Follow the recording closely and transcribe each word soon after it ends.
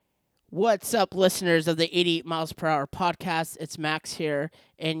What's up, listeners of the 88 Miles Per Hour podcast? It's Max here,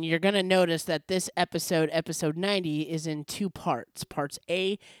 and you're going to notice that this episode 90, is in two parts, parts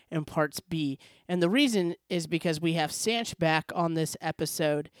A and parts B. And the reason is because we have Sanch back on this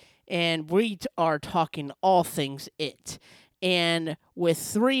episode, and we are talking all things It. And with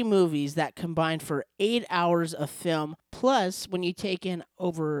 3 movies that combined for 8 hours of film, plus when you take in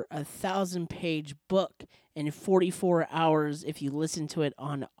over 1,000-page book and 44 hours if you listen to it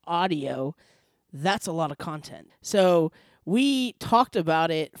on audio, that's a lot of content. So we talked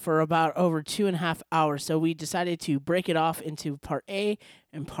about it for about over 2.5 hours. So we decided to break it off into part A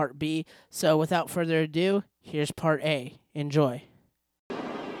and part B. So without further ado, here's part A. Enjoy.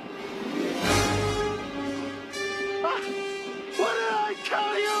 What did I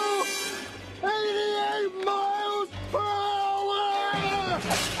tell you? 88 miles per hour!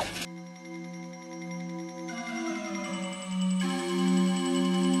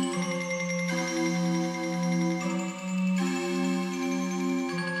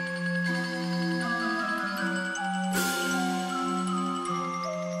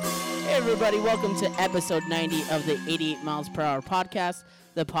 Hey everybody, welcome to episode 90 of the 88 Miles Per Hour podcast,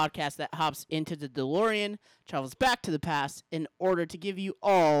 the podcast that hops into the DeLorean, travels back to the past in order to give you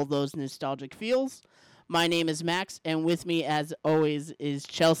all those nostalgic feels. My name is Max, and with me as always is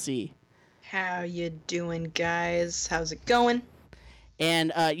Chelsea. How you doing, guys? How's it going?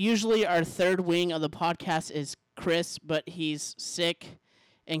 And usually our third wing of the podcast is Chris, but he's sick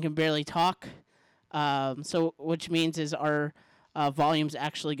and can barely talk. So which means is our volume's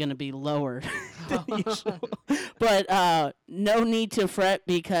actually going to be lower than usual. But no need to fret,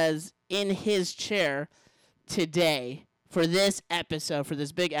 because in his chair today for this episode, for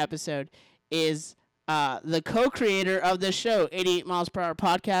this big episode, is the co-creator of the show, 88 Miles Per Hour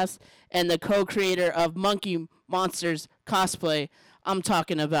podcast, and the co-creator of Monkey Monsters Cosplay. I'm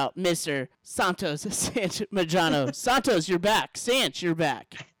talking about Mr. Santos Sanch Majano. Santos, you're back. Sanch, you're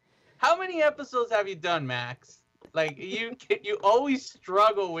back. How many episodes have you done, Max? Like you always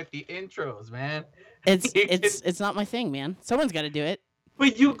struggle with the intros, man. It's not my thing, man. Someone's got to do it.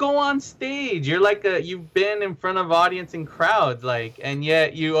 But you go on stage. You're like you've been in front of audience and crowds, and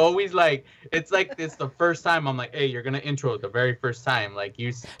yet you always it's like this the first time. I'm like, hey, you're gonna intro the very first time. Like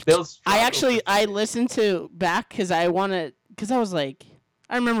you still. I listened to back because I was like,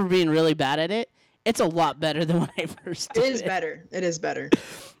 I remember being really bad at it. It's a lot better than when I first did it. It is better.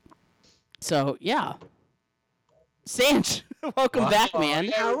 So yeah. Sanch, welcome back,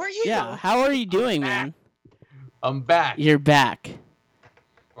 man. How are you? Yeah, how are you doing, man? I'm back. You're back.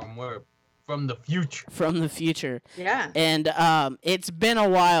 From where? From the future. From the future. Yeah. And it's been a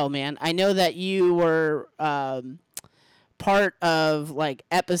while, man. I know that you were part of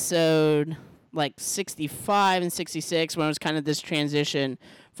episode 65 and 66, when it was kind of this transition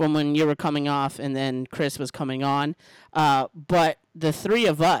from when you were coming off and then Chris was coming on. But the three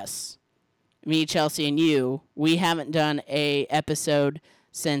of us, me, Chelsea, and you, we haven't done a episode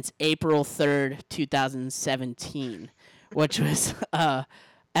since April 3rd, 2017, which was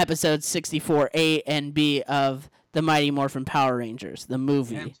episode 64, A and B of the Mighty Morphin Power Rangers, the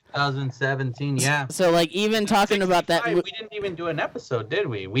movie. Yeah, 2017, yeah. So, even talking about that... We didn't even do an episode, did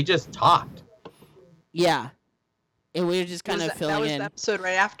we? We just talked. Yeah. And we were just kind of filling in. That was the episode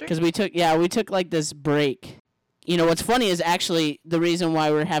right after? Because we took this break. You know, what's funny is actually the reason why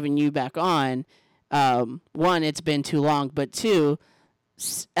we're having you back on, one, it's been too long, but two,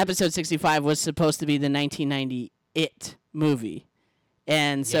 episode 65 was supposed to be the 1990 It movie.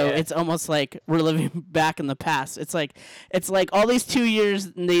 And so It's almost like we're living back in the past. It's like all these 2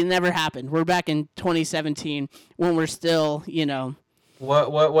 years, they never happened. We're back in 2017 when we're still,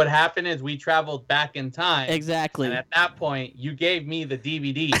 What happened is we traveled back in time. Exactly. And at that point, you gave me the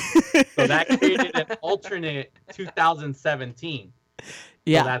DVD. So that created an alternate 2017.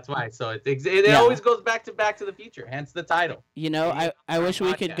 Yeah. So that's why. So it always goes back to the Future, hence the title. I wish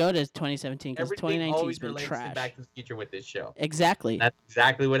we could go to 2017, because 2019 has been trash. To Back to the Future with this show. Exactly. That's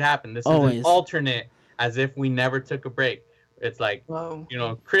exactly what happened. This Always. is an alternate, as if we never took a break. It's like, whoa.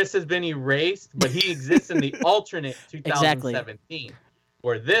 Chris has been erased, but he exists in the alternate 2017. Exactly.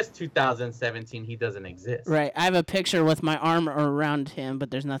 Where this 2017, he doesn't exist. Right. I have a picture with my arm around him,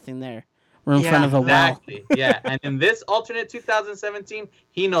 but there's nothing there. We're in front of a wall. Exactly. Yeah. And in this alternate 2017,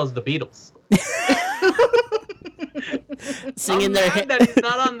 he knows the Beatles. Singing their hit. That he's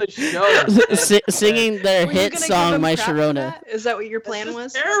not on the show. Singing their hit song, My Sharona. Is that what your plan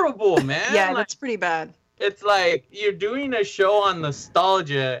was? Terrible, man. Yeah, that's pretty bad. It's like you're doing a show on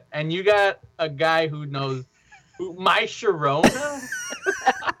nostalgia, and you got a guy who knows My Sharona.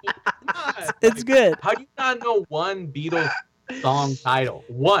 It's good. How do you not know one Beatles song title?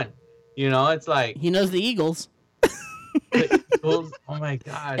 One. You know, it's like He knows the Eagles the Beatles. Oh my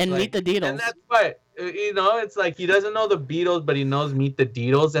gosh! and Meet the Deedles. And that's what you know. It's like he doesn't know the Beatles, but he knows Meet the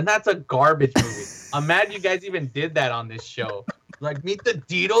Deedles, and that's a garbage movie. I'm mad you guys even did that on this show. Like Meet the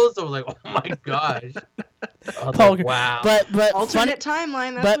Deedles. I was like, oh my gosh. I was like, wow. But Alternate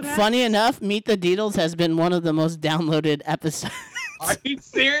timeline. That's but what funny happens. enough, Meet the Deedles has been one of the most downloaded episodes. Are you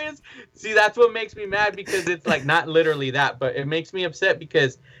serious? See, that's what makes me mad because it's like not literally that, but it makes me upset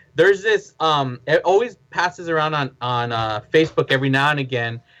because there's this it always passes around on Facebook every now and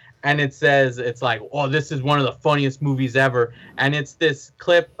again, and it says it's like, oh, this is one of the funniest movies ever, and it's this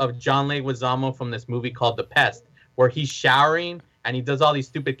clip of John Leguizamo from this movie called The Pest, where he's showering and he does all these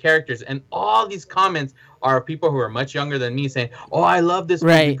stupid characters, and all these comments are people who are much younger than me saying, oh, I love this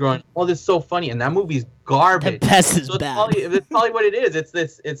movie Right. growing. Oh, this is so funny, and that movie's garbage. The Pest is So bad. that's probably what it is. It's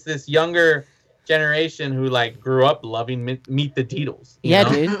this younger generation who like grew up loving Meet the Deedles. you Yeah,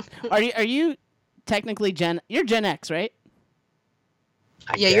 know? dude. Are you technically You're Gen X, right?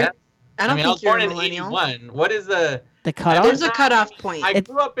 I Yeah, you're. guess. I don't I was think you're born a in millennial. '81. What is the? The cutoff. There's a cutoff point. I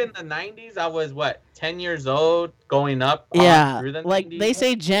grew up in the '90s. I was what 10 years old, going up. Yeah, through the like 90s. they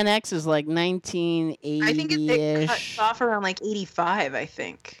say, Gen X is like 1980-ish. I think it cuts off around like 85. I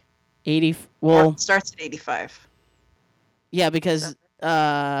think. 80. Or Well, it starts at 85. yeah, because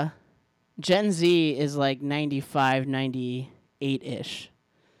Gen Z is like 95, 98-ish.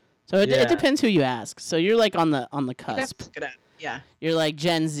 So it Yeah. depends who you ask. So you're like on the You'd have cusp. to look it up. Yeah. You're like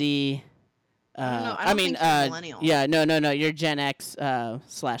Gen Z. I don't know. I don't think you're millennial. Yeah, no. You're Gen X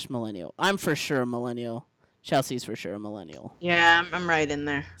 / millennial. I'm for sure a millennial. Chelsea's for sure a millennial. Yeah, I'm right in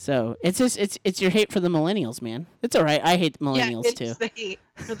there. So it's just it's your hate for the millennials, man. It's all right. I hate the millennials yeah, too. it's the hate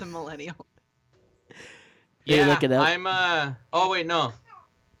for the millennial. Hey, Yeah, look it up. I'm Oh wait, no.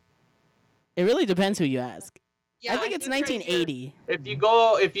 It really depends who you ask. Yeah, I think it's 1980.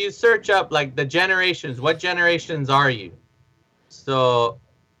 If you search up like the generations, what generations are you? So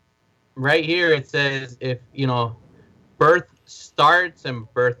right here it says if birth starts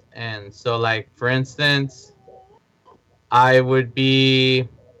and birth ends. So like for instance, I'm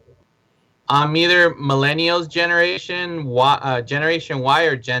either millennials generation generation Y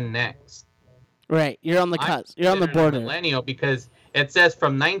or Gen Next. Right, you're on the cusp. You're on the considered a border. millennial because it says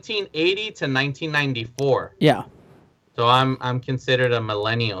from 1980 to 1994. Yeah, So I'm considered a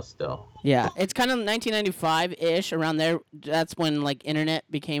millennial still. yeah. It's kind of 1995-ish around there. That's when like internet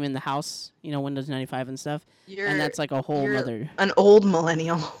became in the house. Windows 95 and stuff. And that's like a whole you're other. an old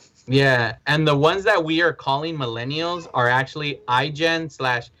millennial. Yeah, and the ones that we are calling millennials are actually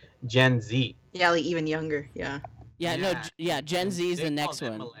iGen/Gen Z. Yeah, like even younger. Yeah. Gen Z is They the call next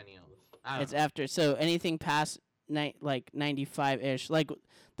them one. Millennials. I don't It's know. after. So anything past like 95-ish. Like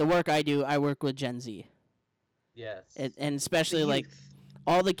the work I do, I work with Gen Z. Yes. And especially The like youth.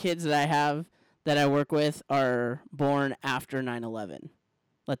 all the kids that I have that I work with are born after 9/11.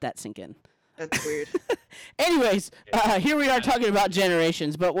 Let that sink in. That's weird. Anyways, here we are talking about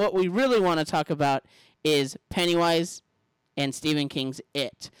generations, but what we really want to talk about is Pennywise and Stephen King's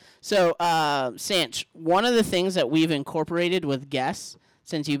It. So, Sanch, one of the things that we've incorporated with guests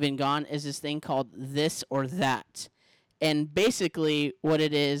since you've been gone is this thing called This or That. And basically what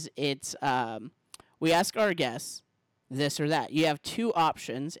it is, it's we ask our guests this or that. You have two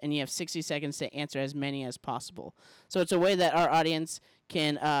options, and you have 60 seconds to answer as many as possible. So it's a way that our audience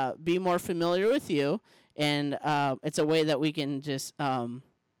can be more familiar with you, and it's a way that we can just, have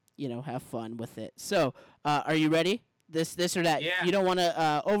fun with it. So are you ready? This or that. Yeah. You don't want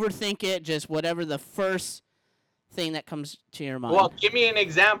to overthink it. Just whatever the first thing that comes to your mind. Well, give me an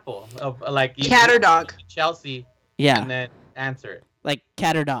example of like you Cat or do dog? Chelsea, yeah, and then answer it. like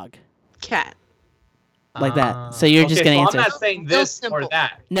cat or dog, Cat. like that. So you're just okay, gonna so answer. I'm not saying Real this or simple.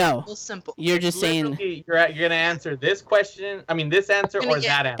 that. No, Real simple. you're just saying Literally, you're gonna answer this question. I mean, this answer You're gonna or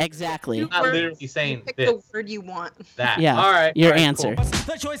get that answer. exactly. Two Not words, literally you saying pick this. the word you want. That. Yeah, All right. your all right, answer. cool.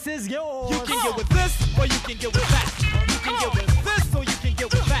 The choice is yours. You can get with this, or you can get with that. You can get with this, or you can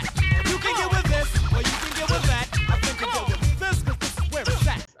get with that. You can get with this, or you can get with that. I think you get with this, 'cause this is where it's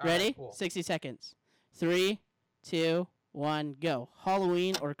at. All right, Ready? cool. 60 seconds. 3, 2, 1, go.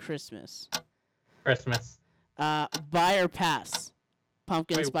 Halloween or Christmas? Christmas. Buy or pass?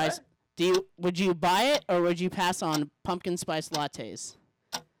 Pumpkin Wait, spice. what? Would you buy it or would you pass on pumpkin spice lattes?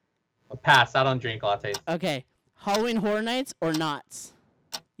 Pass. I don't drink lattes. Okay. Halloween Horror Nights or Knots?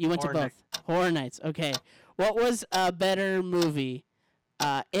 You went Horror to both. Horror Nights. Okay. What was a better movie?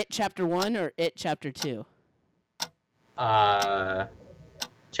 It Chapter 1 or It Chapter 2?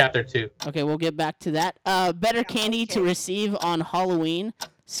 Chapter 2. Okay, we'll get back to that. Better candy to receive on Halloween,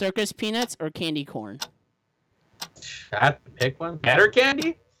 circus peanuts or candy corn? I have to pick one. Better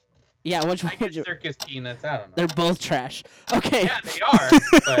candy? Yeah, which I one guess would you? circus peanuts. I don't know. They're both trash. Okay. Yeah, they are.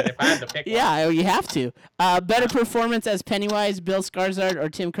 But if I had to pick one, Yeah, you have to. Better performance as Pennywise, Bill Skarsgård, or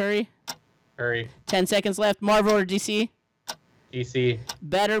Tim Curry? hurry, 10 seconds left. Marvel or DC? DC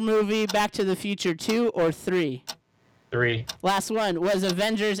Better movie, Back to the Future 2 or 3? 3. Last one. Was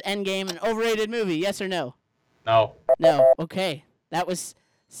Avengers Endgame an overrated movie? Yes or no? No. No. Okay. That was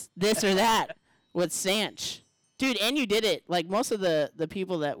this or that with Sanch. Dude, and you did it. Like, most of the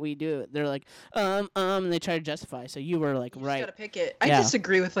people that we do, they're like, and they try to justify. So you were, like, You just right. gotta pick it. I Yeah.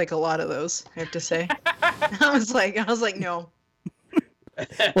 disagree with like a lot of those, I have to say. I was like, no.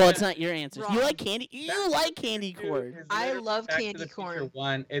 Well, it's not your answer. You Wrong. like candy? You like candy corn. I love Back to candy the corn. Future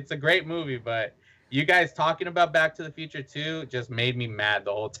 1. It's a great movie, but you guys talking about Back to the Future 2 just made me mad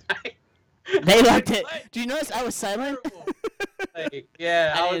the whole time. They liked it. What? Do you notice I was silent? Terrible. Like,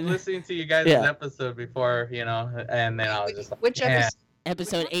 yeah, I I was didn't- listening to you guys' Yeah. episode before, and then I was just like, Which man. episode?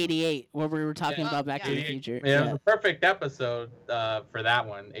 Episode 88, where we were talking Yeah. about Back to the 88. Future. Yeah, it was a perfect episode for that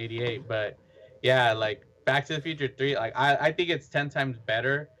one, 88. But yeah, like Back to the Future 3, like I think it's 10 times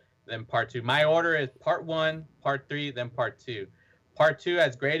better than Part 2. My order is Part 1, Part 3, then Part 2. Part 2,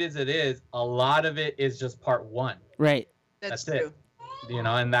 as great as it is, a lot of it is just Part 1. Right. That's That's it. true.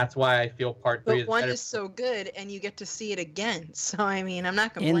 And that's why I feel Part 3 But is one better. is so good, and you get to see it again. So I mean, I'm not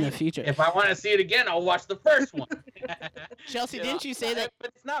In complaining. the future. If I want to see it again, I'll watch the first one. Chelsea, You didn't know? you say that?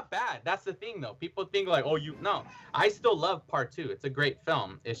 But it's not bad. That's the thing, though. People think like, oh, no. I still love Part 2. It's a great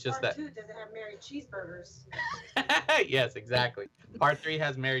film. It's just Part that. 2 doesn't have Mary cheeseburgers. Yes, exactly. Part 3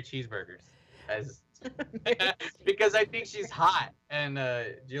 has Mary cheeseburgers. Because I think she's hot, and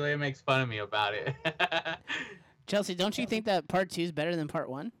Julia makes fun of me about it. Chelsea, don't you think that part 2 is better than part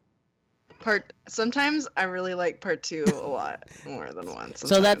 1? Sometimes I really like part 2 a lot more than one. So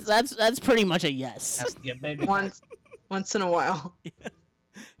sometimes. that's pretty much a yes. Yeah, maybe. once in a while.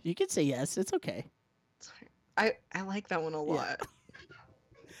 You can say yes. It's okay. I like that one a Yeah. lot.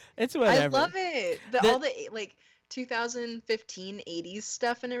 It's whatever. I love it. All the like 2015 80s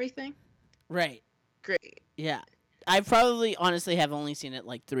stuff and everything. Right. Great. Yeah. I probably honestly have only seen it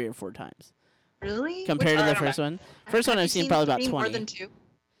like 3 or 4 times Really? compared to the Alright, first one. First one Have I've you seen probably about 3 20. more than 2?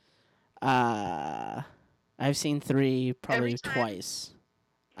 I've seen 3 probably Every time- twice.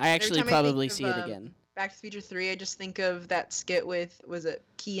 I actually time I probably think see of, it again. Back to the Future 3, I just think of that skit with, was it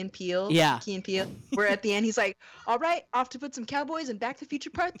Key and Peele? Yeah. Key and Peele. Where at the end he's like, all right, off to put some cowboys in Back to the Future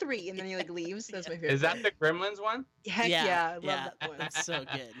Part 3. And then he like leaves. That's my favorite. Is that the Gremlins one? Heck yeah, I love that one. That's so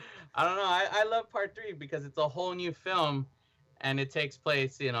good. I don't know. I love Part 3 because it's a whole new film, and it takes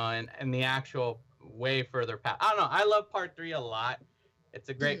place, in the actual way further past. I don't know. I love Part 3 a lot. It's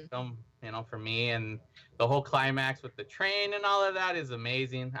a great film, for me, and the whole climax with the train and all of that is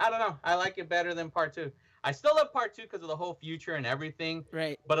amazing. I don't know. I like it better than Part 2. I still love Part 2 because of the whole future and everything,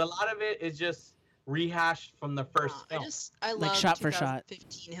 Right. but a lot of it is just rehashed from the first film. I Like love shot for shot.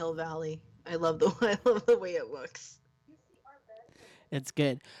 2015 Hill Valley. I love the way it looks. It's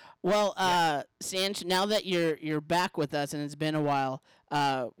good. Well, Sanch, now that you're back with us and it's been a while,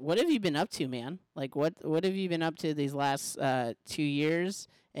 what have you been up to, man? Like, what have you been up to these last 2 years?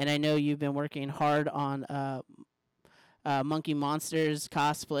 And I know you've been working hard on Monkey Monsters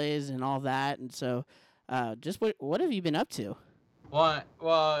cosplays and all that. And so, just what have you been up to?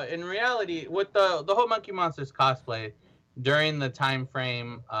 Well, in reality, with the whole Monkey Monsters cosplay, during the time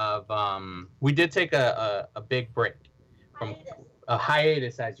frame of we did take a big break from a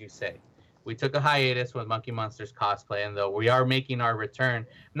hiatus, as you say. We took a hiatus with Monkey Monsters cosplay, and though we are making our return,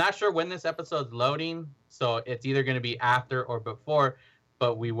 I'm not sure when this episode's loading, so it's either going to be after or before,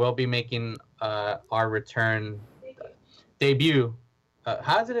 but we will be making our return debut.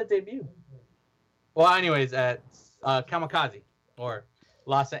 How is it a debut? Well, anyways, at Kamikaze or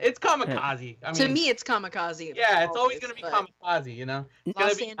Los Angeles. It's Kamikaze. I mean, To me, it's Kamikaze. yeah, it's always going to be but Kamikaze, It's going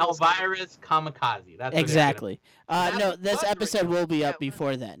Los to be Angeles Elvira's Kamikaze. That's what it's gonna Exactly. That No, was this the episode original. will be up That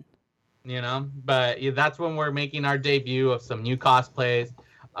before then. be, But yeah, that's when we're making our debut of some new cosplays.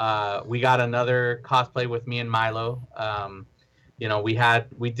 We got another cosplay with me and Milo.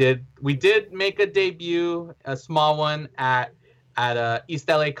 We did make a debut, a small one at East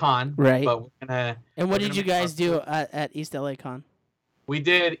LA Con. Right. But we're gonna. And what we're did gonna you make guys our- do at East LA Con? We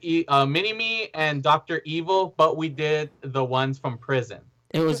did Mini-Me and Dr. Evil, but we did the ones from prison.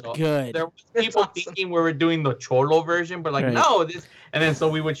 It was So, good. There was It's people awesome. thinking we were doing the Cholo version, but like, Right. no, this. And then so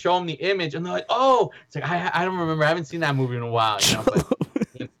we would show them the image, and they're like, oh, it's like I don't remember. I haven't seen that movie in a while,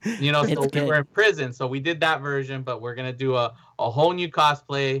 But It's so we good. were in prison, so we did that version, but we're gonna do a whole new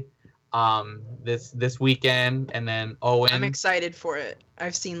cosplay this weekend, and then I'm Owen. excited for it.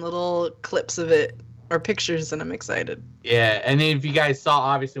 I've seen little clips of it or pictures, and I'm excited. Yeah, and if you guys saw,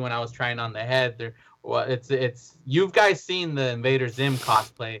 obviously when I was trying on the head, there, well, it's you guys seen the Invader Zim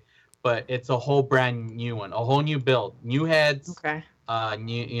cosplay, but it's a whole brand new one, a whole new build, new heads, Okay.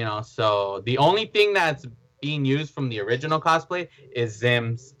 new, So the only thing that's being used from the original cosplay is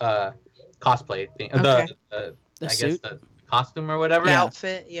Zim's cosplay thing, Okay. the The I suit? guess the costume or whatever. The Yeah.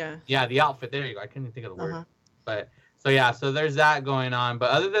 outfit, yeah. Yeah, the outfit. There you go. I couldn't think of the word. Uh-huh. But so yeah, so there's that going on.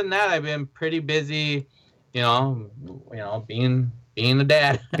 But other than that, I've been pretty busy, being a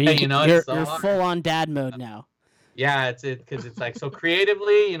dad. You're It's so hard. full on dad mode now. Yeah, it's because it's like so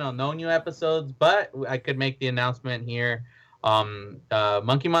creatively, no new episodes, but I could make the announcement here.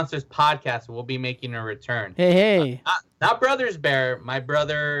 Monkey Monsters podcast will be making a return. Hey. Not Brothers Bear. My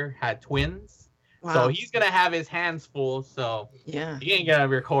brother had twins, Wow. so he's gonna have his hands full. So Yeah. he ain't gonna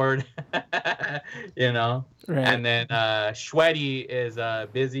record, Right. And then Shweddy is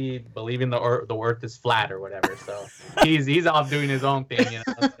busy believing the Earth is flat or whatever. So he's off doing his own thing.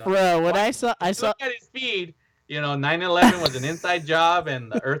 So. Bro, when I saw Look at his feed. 9/11 was an inside job, and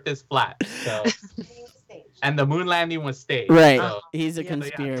the Earth is flat. So and the moon landing was staged. right, So, he's a Yeah.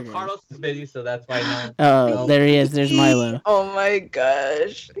 conspirator. so Carlos is busy, so that's why no. Oh, there he is. There's Milo. Oh my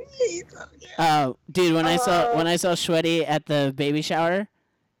gosh. Dude, when I saw Shweddy at the baby shower,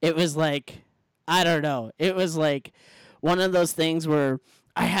 it was like, I don't know. It was like one of those things where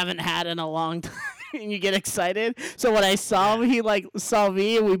I haven't had in a long time, and you get excited. So when I saw him, he saw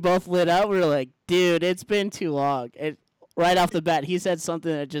me, and we both lit up. We were like, dude, it's been too long. Right off the bat, he said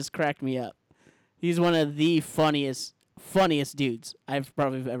something that just cracked me up. He's one of the funniest dudes I've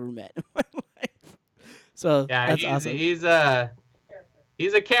probably ever met in my life. So Yeah, that's he's, awesome.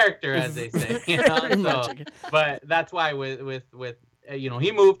 he's a character, as they say. Very much So, okay. but that's why with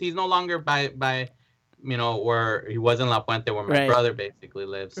he moved. He's no longer by where he was in La Puente, where my Right. brother basically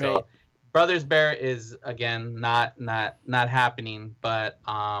lives. So Right. Brothers Bear is again not happening, but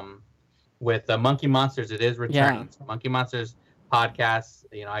with Monkey Monsters, it is returning. So Monkey Monsters podcast.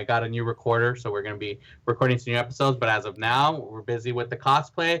 I got a new recorder, so we're gonna be recording some new episodes. But as of now, we're busy with the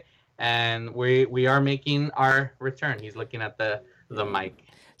cosplay, and we are making our return. He's looking at the mic.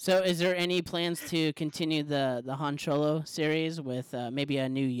 So, is there any plans to continue the Han Solo series with maybe a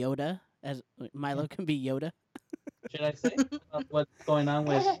new Yoda, as Milo can be Yoda? Should I say what's going on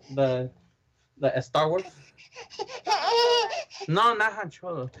with the Star Wars? No, not Han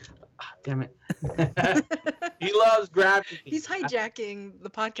Solo. Ah, damn it. He loves gravity. He's hijacking the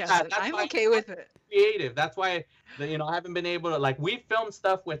podcast, Yeah, and that's I'm why- okay with it. Creative. That's why I haven't been able to we film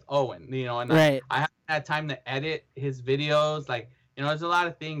stuff with Owen, and Right. I haven't had time to edit his videos. There's a lot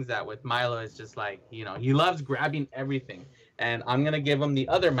of things that with Milo it's just he loves grabbing everything, and I'm gonna give him the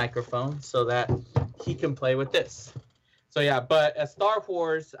other microphone so that he can play with this. So yeah, but as Star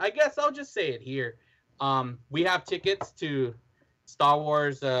Wars, I guess I'll just say it here. We have tickets to Star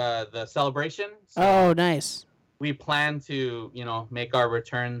Wars, the celebration. So Oh, nice. we plan to, make our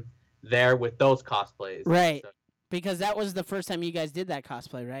return there with those cosplays. Right. So, Because that was the first time you guys did that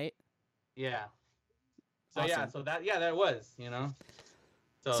cosplay, right? yeah. So yeah, Awesome. that was,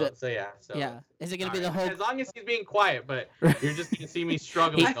 So yeah. So Yeah. Is it gonna be the alright. whole? As long as he's being quiet, but you're just gonna see me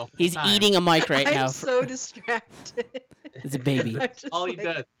struggling. the whole He's time. eating a mic right I'm now. so distracted. It's a baby. I'm just All he like,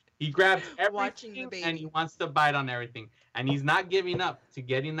 does, he grabs watching the everything and he baby. wants to bite on everything, and he's not giving up to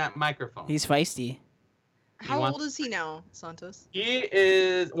getting that microphone. He's feisty. How wants- old is he now, Santos? He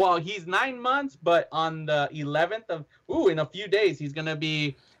is he's 9 months, but on the 11th of in a few days he's gonna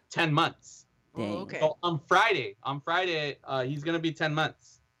be 10 months. Dang. Oh, okay. So on Friday, he's gonna be 10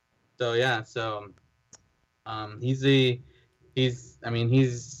 months. So yeah,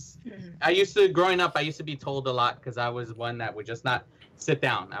 growing up, I used to be told a lot because I was one that would just not sit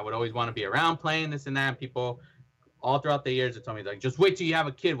down. I would always want to be around playing this and that. And people all throughout the years have told me just wait till you have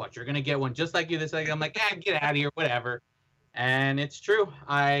a kid. Watch, you're gonna get one just like you. I'm like, get out of here, whatever. And it's true.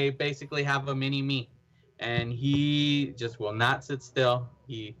 I basically have a mini me, and he just will not sit still.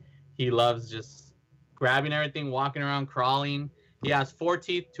 He loves just grabbing everything, walking around, crawling. He has 4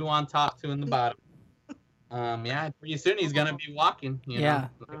 teeth, 2 on top, 2 in the bottom. Pretty soon he's gonna be walking. Yeah.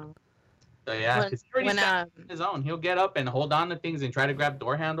 So yeah, 'cause he already When stands on his own. He'll get up and hold on to things and try to grab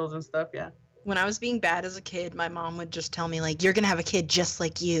door handles and stuff. Yeah. when I was being bad as a kid, my mom would just tell me you're gonna have a kid just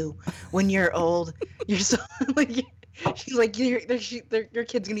like you when you're old. You're so she's like your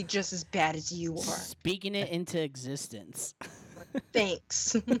kid's gonna be just as bad as you are. Speaking it into existence.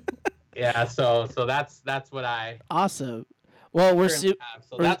 Thanks. Yeah. So that's what I Awesome. Well, we're currently have.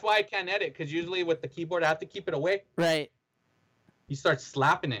 So that's why I can't edit, because usually with the keyboard I have to keep it away. right. He starts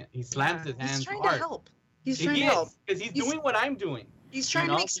slapping it. He slams his hands He's trying hard. to help. He's trying to help. because he's He's- doing what I'm doing. He's trying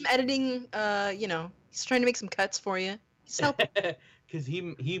to make some editing, He's trying to make some cuts for you. He's helping. Because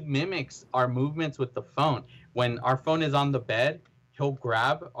he mimics our movements with the phone. When our phone is on the bed, he'll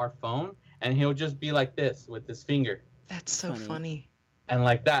grab our phone and he'll just be like this with his finger. That's so funny. And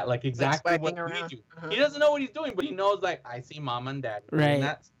like that, like exactly what swiping we around. do. Uh-huh. He doesn't know what he's doing, but he knows, like, I see mom and dad. Right.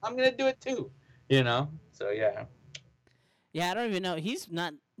 And I'm going to do it too. You know? So, yeah. Yeah, I don't even know. He's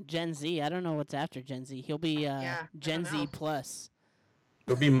not Gen Z. I don't know what's after Gen Z. He'll be Gen Z know. plus.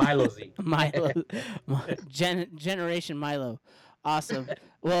 He'll be Milo Z. Milo, Generation Milo. Awesome.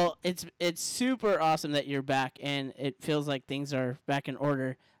 Well, it's super awesome that you're back, and it feels like things are back in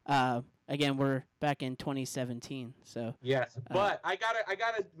order. Again, we're back in 2017. So Yes, but I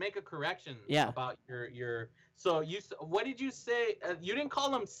gotta make a correction. Yeah. About your. So what did you say? You didn't call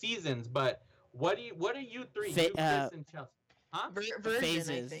them seasons, but what are you three? You, Chris, and Chelsea. Huh? Version, I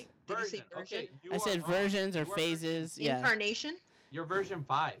Phases. think. Did you say version? Okay, you I are said wrong. versions or You are phases. Yeah. Incarnation? You're version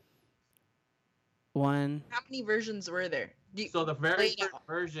 5. One. How many versions were there? So the very lay it first out.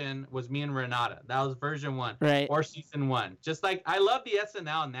 version was me and Renata. That was version 1. Right. Or season 1. Just like, I love the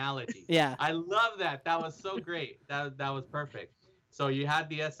SNL analogy. Yeah. I love that. That was so great. That was perfect. So you had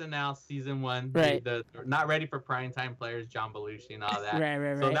the SNL season 1. Right. The not ready for prime time players, John Belushi and all that.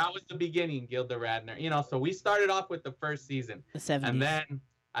 Right. So that was the beginning, Gilda Radner. You know, so we started off with the first season. The 70s. And then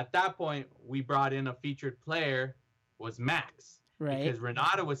at that point, we brought in a featured player, was Max. Right. Because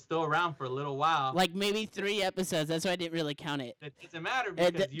Renata was still around for a little while. Like maybe 3 episodes. That's why I didn't really count it. It doesn't matter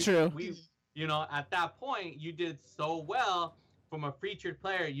because true. you know, at that point, you did so well from a featured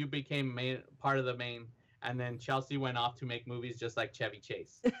player, you became part of the main. And then Chelsea went off to make movies just like Chevy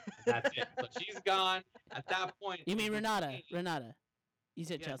Chase. And that's it. So she's gone. At that point. You mean Renata? Renata. You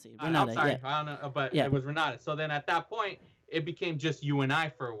said Chelsea. I'm Renata. sorry. Yeah. I don't know, but Yeah. it was Renata. So then at that point, it became just you and I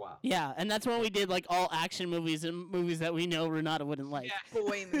for a while. Yeah, and that's when we did like all action movies and movies that we know Renata wouldn't like. Yeah.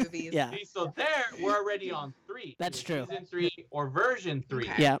 Boy movies. Yeah. See, so there, we're already on 3. That's Either true. Season 3 or version 3.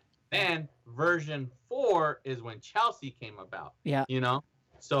 Okay. Yeah. Then version 4 is when Chelsea came about. Yeah. You know?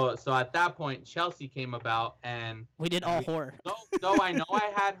 So at that point, Chelsea came about, and We did all horror. though I know I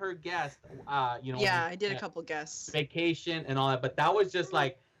had her guest, you know. Yeah, I did a couple guests. Vacation and all that, but that was just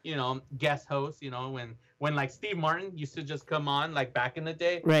like, you know, guest host, you know, when like Steve Martin used to just come on like back in the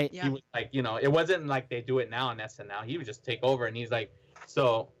day. Right. Yeah. He was like, you know, it wasn't like they do it now on SNL. He would just take over, and he's like,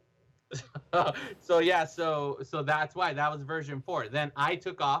 so that's why that was version 4. Then I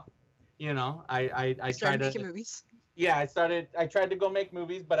took off, you know, I tried Started to making movies. Yeah, I tried to go make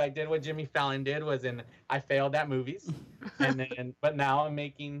movies, but I did what Jimmy Fallon did I failed at movies. But now I'm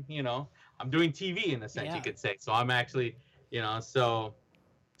making, you know, I'm doing TV in a sense, you could say. So I'm actually, you know, so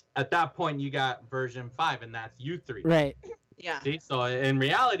at that point you got version 5, and that's you 3. Right. Yeah. See? So in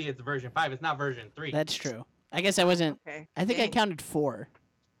reality it's version 5, it's not version 3. That's true. I guess I wasn't. Okay. I think I Dang. counted 4.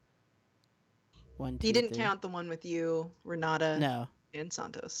 1, 2, He didn't 3. count the one with you, Renata, No. and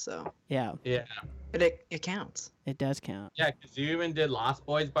Santos, so. Yeah, Yeah. But it counts. it does count. Yeah, because you even did Lost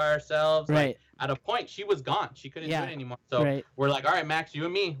Boys by ourselves. Right. Like, at a point, she was gone. She couldn't Yeah. do it anymore. So Right. we're like, all right, Max, you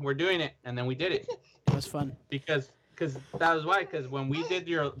and me, we're doing it. And then we did it. It was fun. Because that was why. Because when we did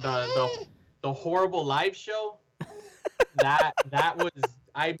the horrible live show, that was,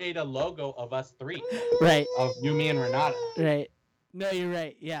 I made a logo of us 3, Right. of you, me, and Renata. Right. No, you're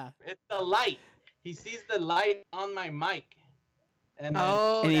right. Yeah. It's the light. He sees the light on my mic, and then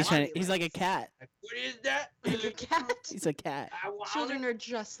Oh, And he's that's trying. what He's like a cat. like, what is that? He's a cat. He's a cat. I want Children it. are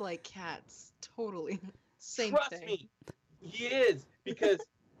just like cats. Totally. Same Trust thing. me, he is, because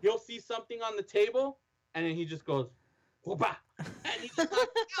he'll see something on the table, and then he just goes, whoop-ah, and he just knocks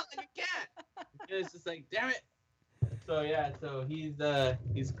it out like a cat. And it's just like, damn it. So yeah, so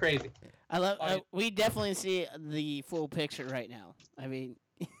he's crazy. I love. Oh, yeah. We definitely see the full picture right now. I mean,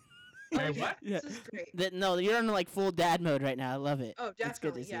 Wait, what? yeah. This is great. No, you're in like full dad mode right now. I love it. Oh, It's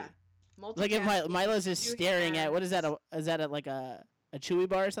good to definitely, see. yeah. Look at Milo's just You staring at. have- What is that? Is that like a Chewy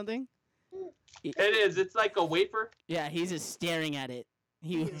bar or something? It is. It's like a wafer. Yeah, he's just staring at it.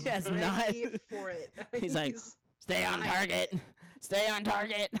 He He's has not. ready for it. He's like, stay on target. Stay on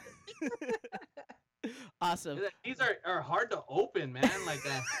target. Awesome. These are hard to open, man. Like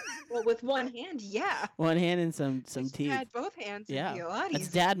that. well, with one hand, yeah. One hand and some If teeth. you had both hands, Yeah, it'd be a lot that's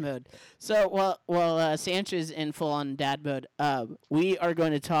easier. dad mode. So while Sanch is in full on dad mode, we are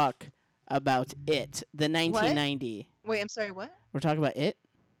going to talk about it, the 1990. Wait, I'm sorry, what? We're talking about it.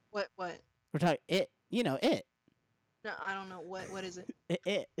 What? We're talking it. You know it. No, I don't know. What is it?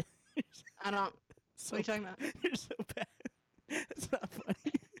 It. I don't. So, What are you talking about? You're so bad. It's not funny.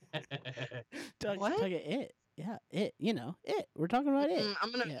 What? Talking it. Yeah, it. You know it. We're talking about it.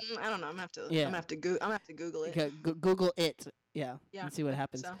 I'm gonna. Yeah. I don't know. I'm gonna have to. Yeah. I'm gonna have to. I'm gonna have to Google it. Okay, Google it. Yeah. Yeah, Let's see what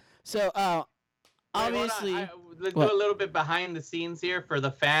happens. So, So, Wait, hold on. obviously, Let's what? do a little bit behind the scenes here for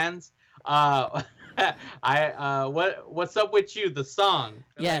the fans. What's up with you? The song.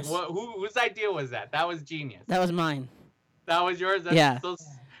 Yes. Like, whose idea was that? That was genius. That was mine. That was yours. That's Yeah.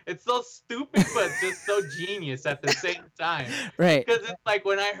 it's so stupid, but just so genius at the same time. Right. Because it's like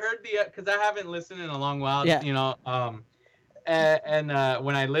when I heard because I haven't listened in a long while. Yeah. You know.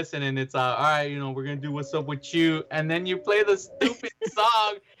 When I listen and it's all right, you know, we're gonna do what's up with you, and then you play the stupid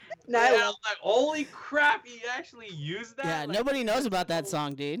song. No, And I I'm love like, holy crap, he actually used that? Yeah, Like, nobody knows about that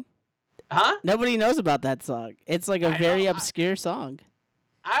song, dude. Huh? Nobody knows about that song. It's like a I very know, obscure song.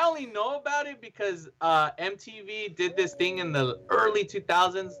 I only know about it because MTV did this thing in the early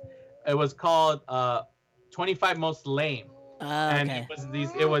 2000s. It was called 25 Most Lame. And Okay.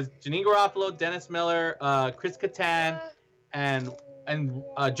 it was Janine Garofalo, Dennis Miller, Chris Kattan, and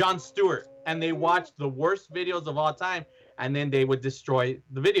Jon Stewart. And they watched the worst videos of all time, and then they would destroy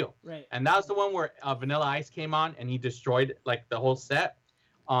the video. Right. And that was the one where Vanilla Ice came on and he destroyed like the whole set.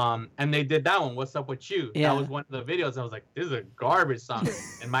 And they did that one. What's up with you? Yeah. That was one of the videos. I was like, this is a garbage song.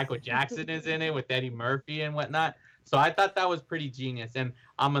 And Michael Jackson is in it with Eddie Murphy and whatnot. So I thought that was pretty genius. And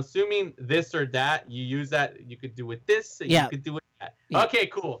I'm assuming this or that, you use that, you could do with this, Yeah. you could do with that. Yeah. Okay,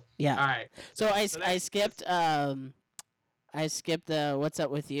 cool. Yeah. All right. So I that's- skipped the what's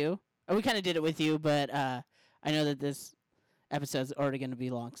up with you. Oh, we kind of did it with you, but I know that this episode's already going to be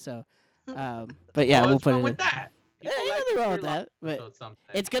long. So, but yeah, we'll what's put wrong it. with in. that? Yeah, People nothing wrong with pretty long that, but episodes sometimes.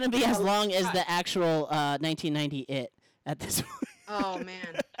 it's going to be as Oh, long as God. the actual 1990 It at this point. Oh man.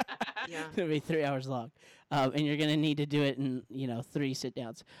 Yeah. It'll be 3 hours long, and you're gonna need to do it in 3 sit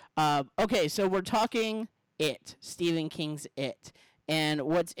downs. Okay, so we're talking It, Stephen King's It, and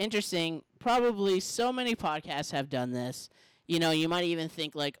what's interesting, probably so many podcasts have done this. You might even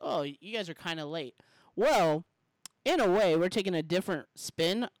think like, oh, you guys are kind of late. Well, in a way, we're taking a different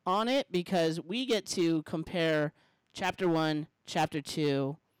spin on it because we get to compare Chapter 1, Chapter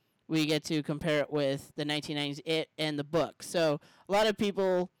 2. We get to compare it with the 1990s It and the book. So a lot of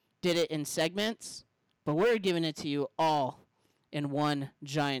people did it in segments, but we're giving it to you all in one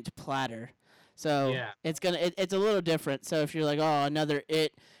giant platter. So Yeah. it's a little different. So if you're like, oh, another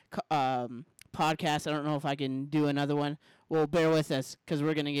It podcast, I don't know if I can do another one. Well, bear with us because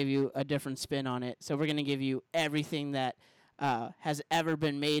we're gonna give you a different spin on it. So we're gonna give you everything that has ever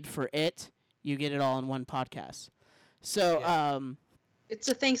been made for It. You get it all in one podcast. So. Yeah. It's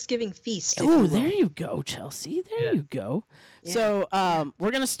a Thanksgiving feast. if Oh, you will. there you go, Chelsea. There Yeah. you go. Yeah. So,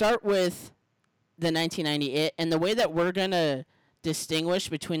 we're gonna start with the 1990 It, and the way that we're gonna distinguish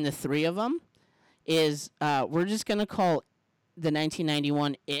between the three of them is we're just gonna call the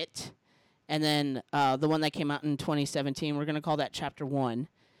 1991 It, and then the one that came out in 2017, we're gonna call that Chapter 1,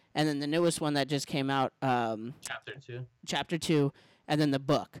 and then the newest one that just came out, Chapter 2. Chapter 2, and then the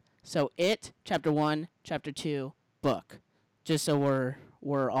book. So It, Chapter 1, Chapter 2, book. Just so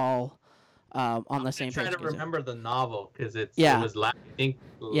we're all on the same I'm trying page. to remember the novel because it Yeah. was I think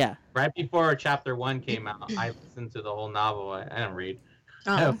Yeah. right before Chapter 1 came out. I listened to the whole novel. I didn't read.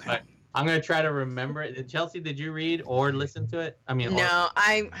 Oh, okay. But I'm gonna try to remember it. Chelsea, did you read or listen to it? I mean, or- No,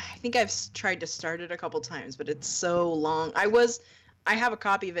 I think I've tried to start it a couple times, but it's so long. I have a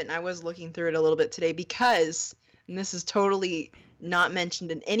copy of it, and I was looking through it a little bit today because, and this is totally not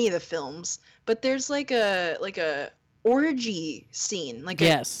mentioned in any of the films, but there's like a orgy scene, like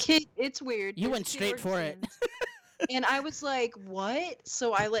Yes. a kid. It's weird. You There's went kid straight orgy for it. scenes. And I was like, what?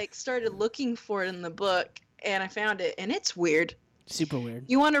 So I started looking for it in the book, and I found it, and it's weird. Super weird.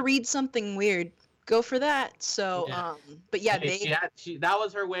 You want to read something weird, go for that. So, Yeah. but yeah, Hey, that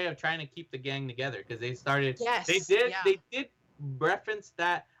was her way of trying to keep the gang together because they started. Yes, They did. yeah. They did reference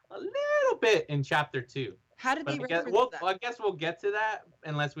that a little bit in Chapter 2. How did But they I guess, reference that? I guess we'll get to that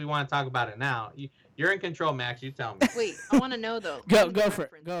unless we want to talk about it now. You're in control, Max. You tell me. Wait, I want to know though. Go What did they for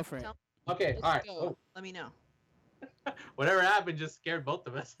it. reference? Go for it. Tell- Okay. let's All right. go. Oh, Let me know. whatever happened just scared both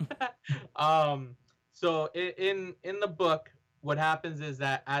of us. So in the book, what happens is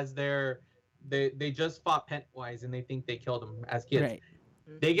that as they just fought Pennywise and they think they killed him as kids. Right.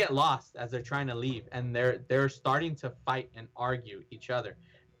 They get lost as they're trying to leave, and they're starting to fight and argue each other.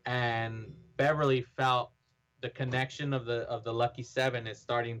 And Beverly felt the connection of the Lucky Seven is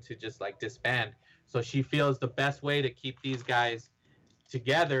starting to just like disband. So she feels the best way to keep these guys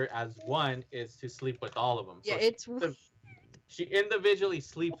together as one is to sleep with all of them. Yeah, So she individually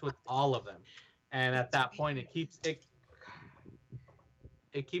sleeps with all of them, and at that point it keeps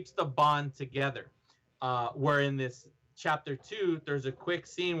the bond together. Where in this Chapter 2, there's a quick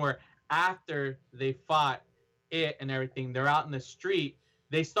scene where after they fought it and everything, they're out in the street.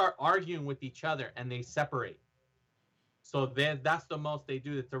 They start arguing with each other and they separate. So then that's the most they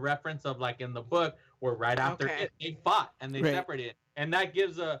do. It's a reference of like in the book where right after Okay. it they fought and they Right. separated, and that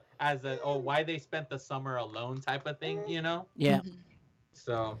gives a as a why they spent the summer alone type of thing, you know. Yeah. Mhm.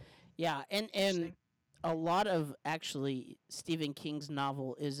 So Yeah, and Interesting. a lot of actually Stephen King's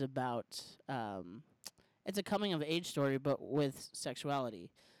novel is about it's a coming of age story but with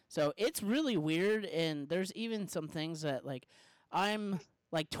sexuality. So it's really weird, and there's even some things that like I'm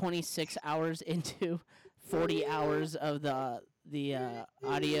like 26 hours into 40 hours of the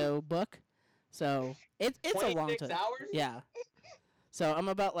audio book. So it's a long 26 time. hours. Yeah. So I'm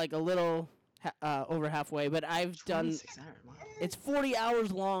about like a little over halfway, but I've done 26 hours. Wow. it's 40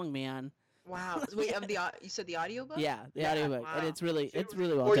 hours long, man. Wow. Wait, you said the audiobook? Yeah, the Yeah, audiobook, and wow. it's really Dude,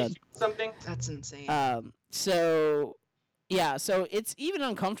 well 40 done. something. That's insane. So yeah, so it's even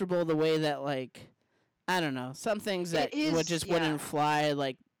uncomfortable the way that like I don't know some things that It is, would just yeah. wouldn't fly.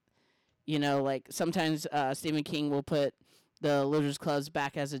 Like like sometimes Stephen King will put the Losers Clubs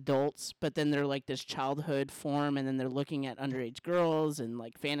back as adults, but then they're like this childhood form, and then they're looking at underage girls and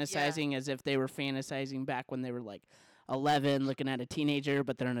like fantasizing as if they were fantasizing back when they were like 11, looking at a teenager,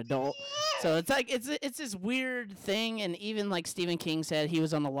 but they're an adult. So it's like it's this weird thing, and even like Stephen King said, he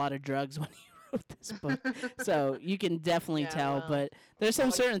was on a lot of drugs when he wrote this book. So you can definitely Yeah, tell, well. but there's some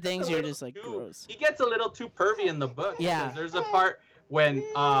Oh, certain he gets things a you're little just like too- gross. He gets a little too pervy in the book. Yeah. Because there's a part when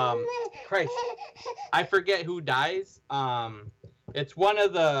Christ, I forget who dies. It's one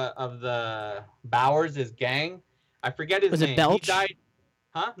of the Bowers' gang. I forget his Was it name. Belch? He died.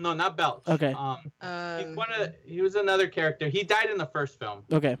 Huh? No, not Belch. Okay. He was another character. He died in the first film.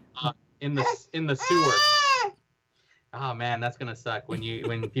 Okay. In the sewer. Oh man, that's gonna suck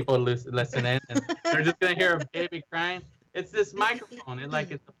when people listen in and they're just gonna hear a baby crying. It's this microphone.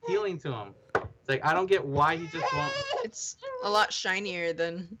 It's appealing to him. It's like I don't get why he just won't. It's a lot shinier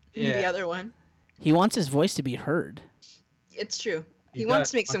than the Yeah. other one. He wants his voice to be heard. It's true. He He wants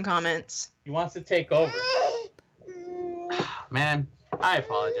does. to make some comments. He wants to take over. Man, I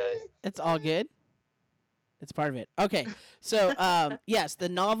apologize. It's all good. It's part of it. Okay. So, yes, the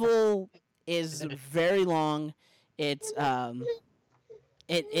novel is very long. It's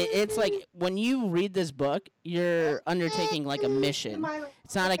it's like when you read this book, you're undertaking like a mission.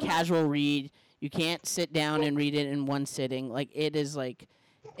 It's not a casual read. You can't sit down and read it in one sitting. Like it is like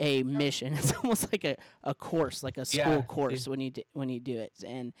a mission. It's almost like a course, like a school Yeah, course see. when you do it.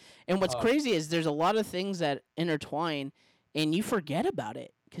 And what's Oh. crazy is there's a lot of things that intertwine, and you forget about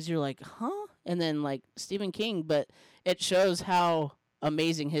it because you're like, huh? And then like Stephen King, but it shows how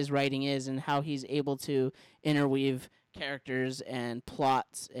amazing his writing is and how he's able to interweave characters and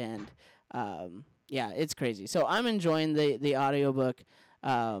plots and yeah, it's crazy. So I'm enjoying the audiobook.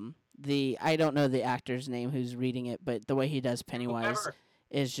 I don't know the actor's name who's reading it, but the way he does Pennywise Weber.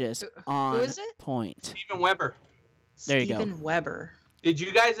 is just Who on is it? point. Stephen Weber. There you go. Steven Weber. Did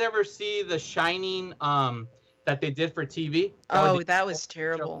you guys ever see The Shining that they did for TV? Oh, that was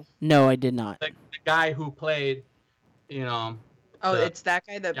terrible. No, I did not. The guy who played, Oh, the- it's that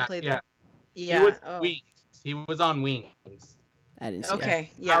guy that played yeah. the. He Yeah. was Oh. Wings. He was on Wings. I didn't see it.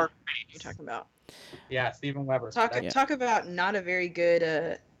 Okay. Yeah. Power You're talking about. Yeah, Stephen Weber. Talk That- Yeah. talk about not a very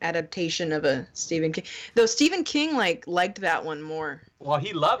good adaptation of a Stephen King. Though Stephen King liked that one more. Well,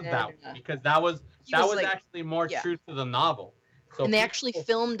 he loved Yeah, that yeah. one because that was He was like- actually more yeah. true to the novel. So And they people- actually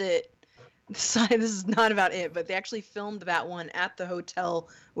filmed it. This is not about it, but they actually filmed that one at the hotel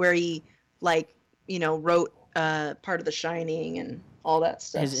where he wrote part of The Shining and all that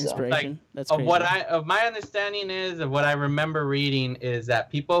stuff. His so. inspiration. That's of crazy. what of my understanding is of what I remember reading is that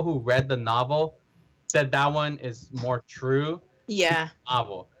people who read the novel said that one is more true Yeah.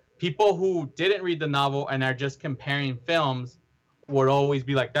 novel. People who didn't read the novel and are just comparing films would always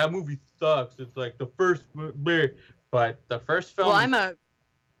be like, that movie sucks. It's like the first movie. But the first film, Well, I'm a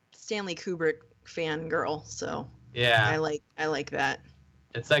Stanley Kubrick fan girl, so yeah, I like that.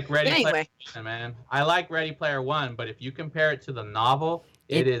 it's like Ready But anyway. Player One, man. I like Ready Player One, but if you compare it to the novel,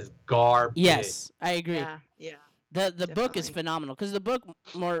 It- it is garbage. Yes, I agree. Yeah. Yeah. The book is Definitely. phenomenal because the book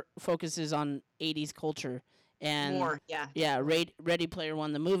more focuses on 80s culture and More. Yeah. yeah, Ready Player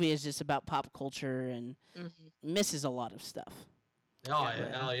One, the movie is just about pop culture and Mhm. misses a lot of stuff. Oh Yeah.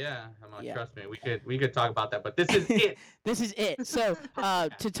 yeah, hell yeah. Yeah. Trust me, we could talk about that, but this is it. This is it. So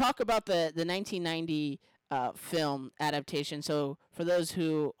to talk about the 1990 film adaptation. So for those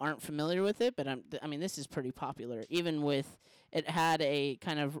who aren't familiar with it, but I mean this is pretty popular. Even with it had a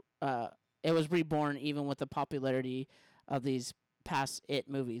kind of it was reborn even with the popularity of these past It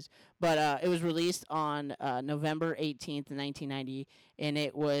movies. But it was released on November 18th, 1990, and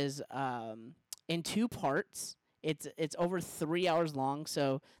it was in two parts. It's over 3 hours long,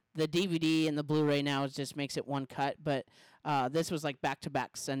 so The DVD and the Blu-ray now just makes it one cut, but this was like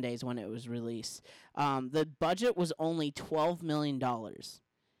back-to-back Sundays when it was released. The budget was only $12 million.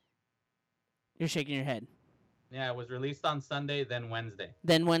 You're shaking your head. Yeah, it was released on Sunday, then Wednesday.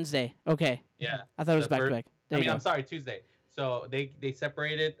 Then Wednesday. Okay. Yeah. I thought it was back-to-back. I'm sorry, Tuesday. So they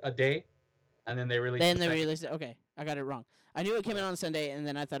separated a day, and then they released. Then they released it. Okay, I got it wrong. I knew it came out on Sunday, and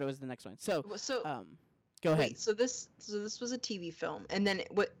then I thought it was the next one. So go ahead. Wait, so this was a TV film, and then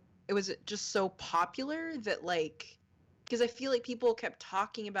it was just so popular that like, because I feel like people kept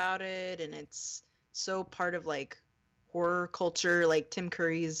talking about it, and it's so part of like horror culture, like Tim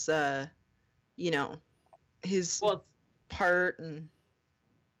Curry's, his part and.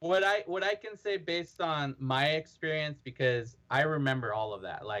 What I can say based on my experience, because I remember all of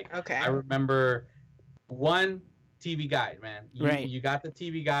that. Like, okay. I remember one TV guide, man. Right. You got the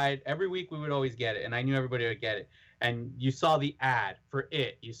TV guide. Every week we would always get it, and I knew everybody would get it. And you saw the ad for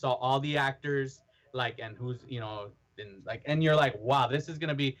it. You saw all the actors, like, and who's, and you're like, wow, this is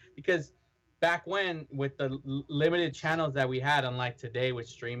gonna be, because back when with the limited channels that we had, unlike today with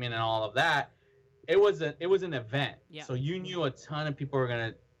streaming and all of that, it was an event. Yeah. So you knew a ton of people were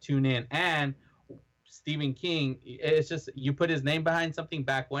gonna tune in. And Stephen King, it's just, you put his name behind something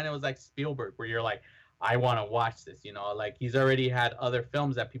back when it was like Spielberg, where you're like, I want to watch this, like he's already had other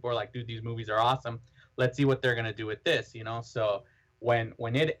films that people are like, dude, these movies are awesome. Let's see what they're going to do with this, So when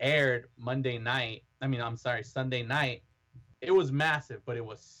it aired Sunday night, it was massive, but it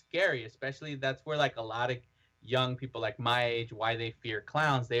was scary, especially that's where like a lot of young people like my age, why they fear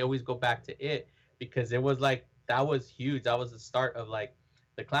clowns. They always go back to it because it was like, that was huge. That was the start of like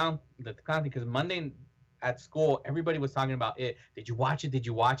the clown thing, because Monday at school, everybody was talking about it. Did you watch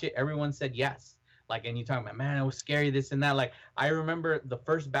it? Everyone said yes. Like, and you talking about, man, it was scary, this and that. Like, I remember the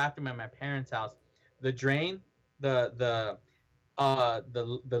first bathroom at my parents' house, the drain, the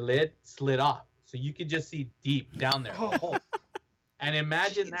lid slid off, so you could just see deep down there. Oh. And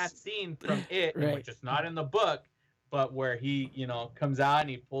imagine that scene from it, Right. which is not in the book, but where he, comes out and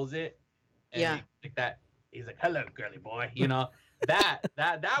he pulls it, and Yeah. like that. He's like, "Hello, girly boy," That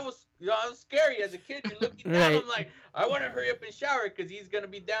was, it was scary as a kid. You're looking down. Right. I'm like, I want to hurry up and shower because he's gonna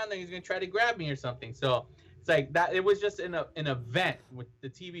be down there. He's gonna try to grab me or something. So it's like that. It was just an event with the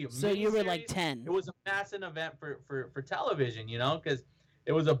TV. So you were like 10. It was a massive event for television, because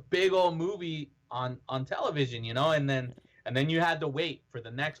it was a big old movie on television, and then you had to wait for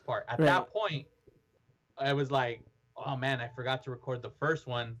the next part. At that point, I was like, oh man, I forgot to record the first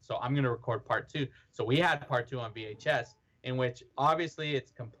one, so I'm gonna record part 2. So we had part 2 on VHS. In which obviously it's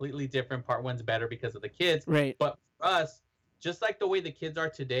completely different. Part 1's better because of the kids. Right. But for us, just like the way the kids are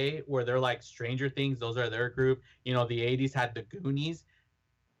today, where they're like Stranger Things, those are their group. The 80s had the Goonies.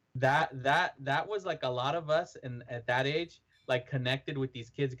 That was like a lot of us at that age, like connected with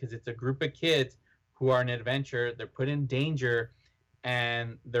these kids because it's a group of kids who are in adventure. They're put in danger,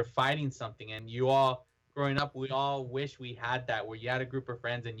 and they're fighting something. And you all, growing up, we all wish we had that, where you had a group of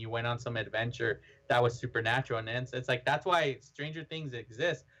friends and you went on some adventure that was supernatural. And it's like, that's why Stranger Things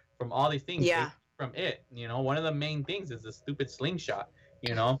exists, from all these things. Yeah. From it, one of the main things is the stupid slingshot,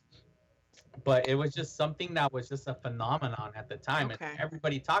 but it was just something that was just a phenomenon at the time. Okay. And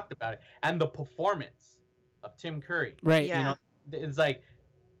everybody talked about it. And the performance of Tim Curry. Right. Yeah. It's like,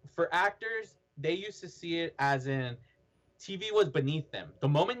 for actors, they used to see it as in TV was beneath them. The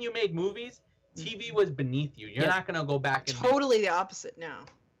moment you made movies, TV was beneath you. You're not going to go back and totally the opposite now.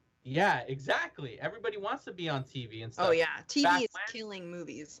 Yeah, exactly. Everybody wants to be on TV and stuff. Oh yeah, TV Back is when- killing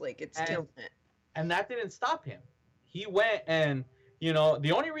movies. Like it's killing it. And that didn't stop him. He went and,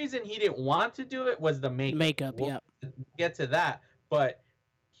 the only reason he didn't want to do it was the makeup. We'll get to that. But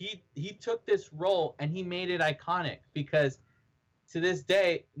he took this role and he made it iconic because to this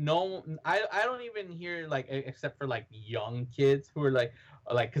day, I don't even hear, like, except for like young kids who are like,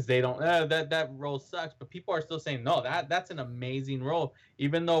 because they don't, that role sucks. But people are still saying, no, that's an amazing role.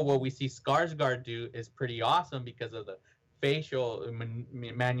 Even though what we see Skarsgård do is pretty awesome because of the facial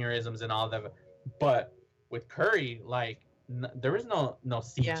mannerisms and all that. But with Curry, like, there is no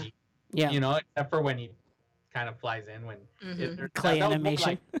CG, except for when he kind of flies in when clay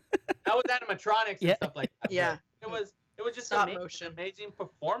animation. That was animatronics and stuff like that. Yeah. But it was just Stop an motion. amazing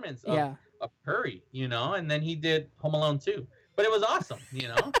performance of Curry, and then he did Home Alone 2. But it was awesome,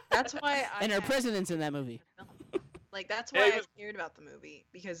 That's why And our president's in that movie. Like that's why I cared about the movie,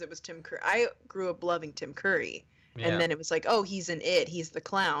 because it was Tim Curry. I grew up loving Tim Curry. And then it was like, oh, he's in it. He's the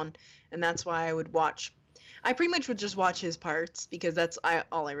clown. And that's why I would watch. I pretty much would just watch his parts because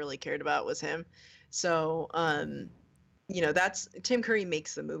all I really cared about was him. So, that's Tim Curry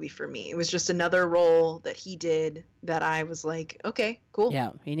makes the movie for me. It was just another role that he did that I was like, okay, cool.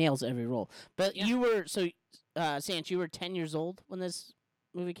 Yeah, he nails every role. But Yeah. you were Sanch, you were 10 years old when this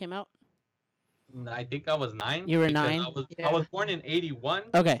movie came out. I think I was 9. You were because 9? I Yeah. was born in 81.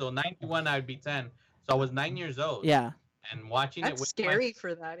 Okay. So 91 I'd be 10. So I was 9 years old. Yeah, And watching it That's with scary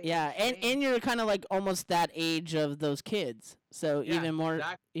for that age. yeah, and Dang. you're kind of like almost that age of those kids, so Yeah, even more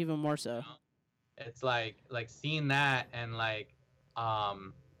exactly. so. You know? It's like seeing that and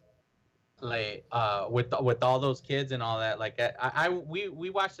um with all those kids and all that, like we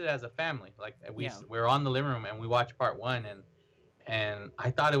watched it as a family, like we Yeah. were on the living room and we watched part 1, and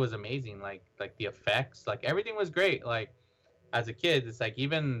I thought it was amazing, like the effects, like everything was great. Like as a kid, it's like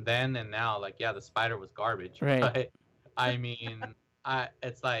even then and now, like yeah, the spider was garbage, Right. but I mean,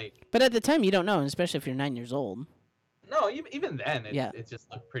 it's like But at the time, you don't know, especially if you're 9 years old. no, even then it just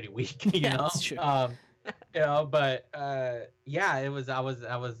looked pretty weak, you Yeah, know. that's true. But yeah, it was I was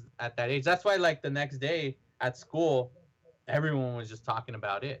at that age. That's why like the next day at school, everyone was just talking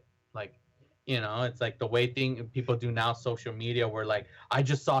about it. Like, it's like the way people do now, social media, where like I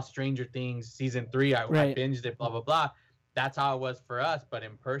just saw Stranger Things season 3, I Right. binged it, blah blah blah. That's how it was for us, but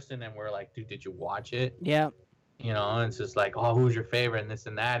in person, and we're like, dude, did you watch it? Yeah, And it's just like, oh, who's your favorite, and this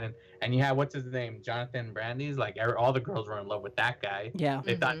and that, and you had what's his name, Jonathan Brandy's, like all the girls were in love with that guy. yeah.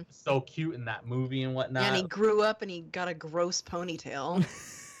 They thought he was so cute in that movie and whatnot. Yeah, and he grew up and he got a gross ponytail.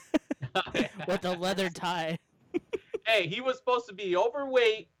 With a leather tie Hey, he was supposed to be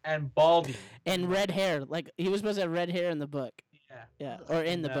overweight and balding. and red hair. Like he was supposed to have red hair in the book. Yeah. Yeah, or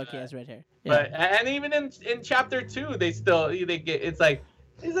in the And, book he has red hair. But Yeah. and even in chapter 2, they get, it's like,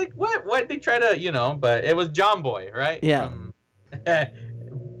 he's like, what they try to, but it was John Boy, right? Yeah. I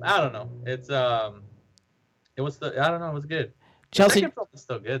don't know. It's it was I don't know. It was good. Chelsea, The second film was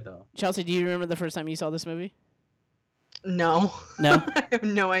still good though. Chelsea, do you remember the first time you saw this movie? No. No? I have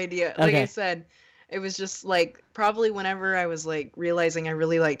no idea. Like Okay. I said, it was just like probably whenever I was like realizing I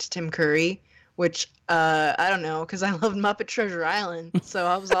really liked Tim Curry, which I don't know, because I loved Muppet Treasure Island, so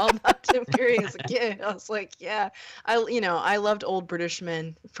I was all about Tim Curry as a kid. I was like, yeah, I loved Old British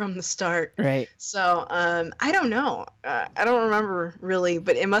Men from the start. Right. So I don't know. I don't remember really,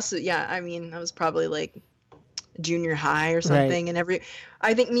 but it must have. Yeah, I mean, I was probably like junior high or something, and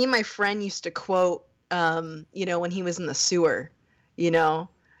I think me and my friend used to quote, when he was in the sewer,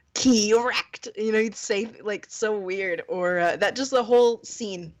 key erect, he'd say like so weird, or that just the whole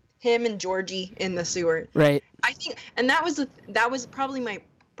scene, him and Georgie in the sewer. Right. I think, and that was probably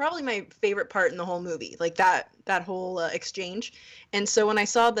my favorite part in the whole movie, like that whole exchange. And so when I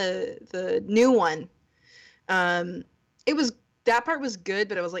saw the new one, that part was good,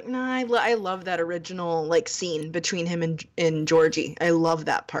 but I was like, nah, I love that original like scene between him and Georgie. I love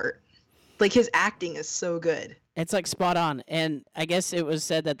that part. Like his acting is so good. It's like spot on. And I guess it was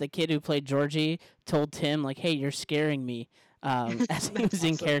said that the kid who played Georgie told Tim like, "Hey, you're scaring me." As he was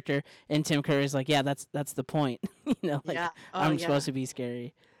in awesome. character, and Tim Curry's like, "Yeah, that's the point." Like Yeah. Oh, I'm yeah. supposed to be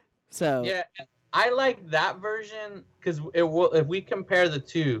scary. So Yeah, I like that version because if we compare the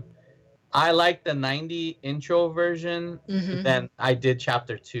two, I like the 90 intro version Mhm. than I did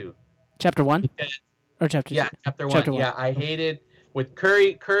chapter 2. chapter 1 Because, or chapter yeah, 2? chapter 1. Chapter one. Yeah, I hated with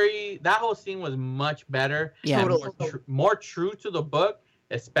Curry. That whole scene was much better. Yeah. Totally. More true to the book,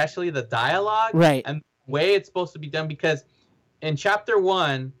 especially the dialogue Right. and the way it's supposed to be done. Because in chapter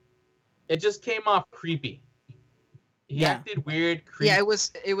 1, it just came off creepy. He Yeah. acted weird, creepy. Yeah,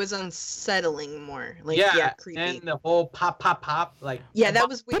 it was unsettling more. Like creepy. and the whole pop, like Yeah, that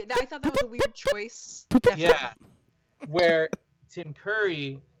was weird. I thought that was a weird choice. yeah, where Tim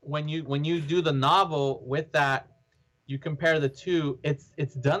Curry, when you do the novel with that, you compare the two,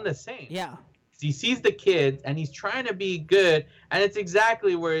 it's done the same. Yeah. He sees the kids and he's trying to be good, and it's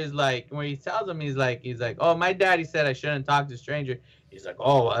exactly where he tells them, he's like, oh, my daddy said I shouldn't talk to strangers. He's like,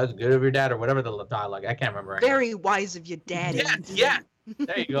 oh, well, that's good of your dad, or whatever the dialogue. I can't remember. Very wise of your daddy. Yeah.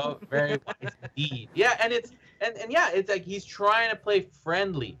 There you go. Very wise indeed. Yeah, and it's like he's trying to play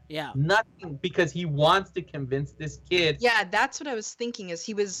friendly. Yeah. Nothing, because he wants to convince this kid. Yeah, that's what I was thinking, is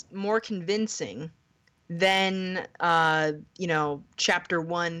he was more convincing than chapter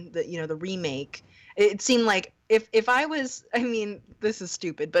 1, the remake. It seemed like if I was, I mean, this is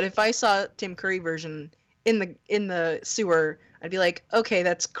stupid, but if I saw Tim Curry version in the sewer, I'd be like, okay,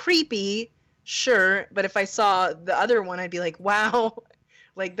 that's creepy, sure, but if I saw the other one, I'd be like, wow,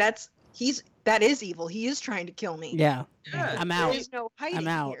 like that is evil. He is trying to kill me. Yeah. Yeah, I'm out. There's no hiding I'm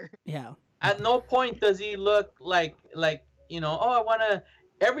out. here. Yeah. At no point does he look like oh, I want to.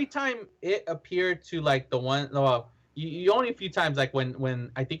 Every time it appeared to like the one, well, you only a few times, like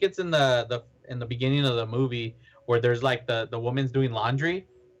when I think it's in the beginning of the movie where there's like the woman's doing laundry.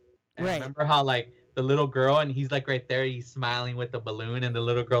 And Right. remember how like the little girl and he's like right there, he's smiling with the balloon, and the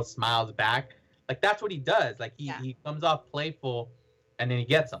little girl smiles back. Like that's what he does. Like he comes off playful, and then he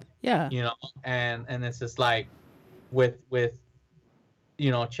gets them. Yeah. You know, and it's just like with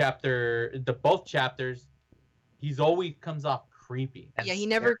both chapters, he's always comes off creepy. And Yeah, he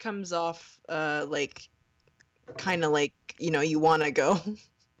never comes off like kind of like, you want to go.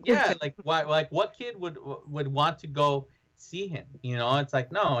 Yeah, like why? Like what kid would want to go see him? It's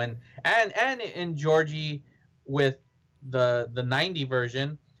like no, and in Georgie with the 90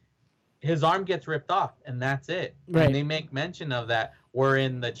 version, his arm gets ripped off, and that's it. Right. And they make mention of that. Where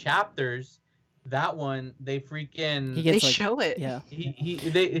in the chapters, that one they freaking He They gets, like, show it. Yeah.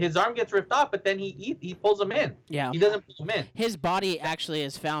 his arm gets ripped off, but then he pulls him in. Yeah. He doesn't pull him in. His body actually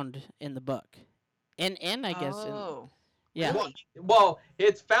is found in the book, and I guess yeah. Well,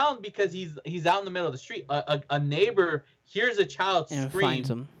 it's found because he's out in the middle of the street. A neighbor hears a child And scream, finds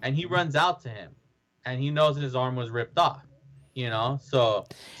him. and he runs out to him, and he knows his arm was ripped off. So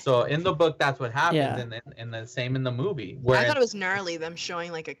in the book that's what happens, Yeah. and the same in the movie. I Where thought it was gnarly them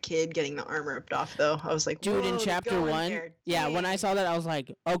showing like a kid getting the arm ripped off though. I was like, Dude, in "Whoa, chapter go in 1, there, yeah, when I dang." saw that, I was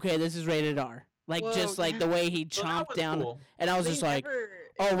like, okay, this is rated R. Like, Whoa, just like yeah. the way he So that chomped was down, cool. and I was They just like, never-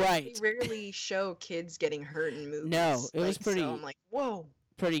 oh, they right. rarely show kids getting hurt in movies. No, it was pretty- So I'm like, whoa.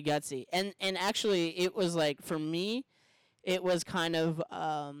 pretty gutsy. And actually, it was like, for me, it was kind of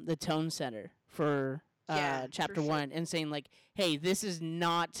the tone setter for Yeah, chapter for sure. 1, and saying like, hey, this is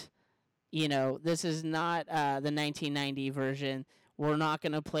not, the 1990 version. We're not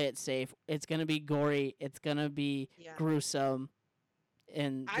gonna play it safe. It's gonna be gory. It's gonna be Yeah. gruesome.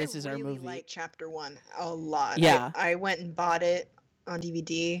 And this is I our really movie. like chapter 1 a lot. Yeah. I went and bought it on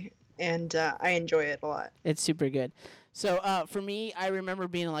DVD, and I enjoy it a lot. It's super good. So for me, I remember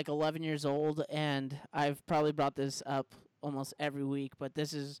being like 11 years old, and I've probably brought this up almost every week, but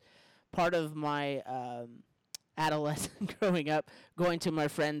this is part of my adolescent growing up, going to my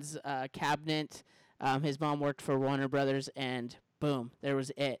friend's cabinet. His mom worked for Warner Brothers, and boom, there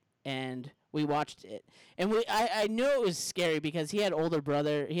was it. And we watched it. And I knew it was scary because he had an older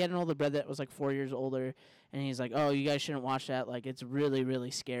brother that was like 4 years older, and he's like, oh, you guys shouldn't watch that. Like, it's really,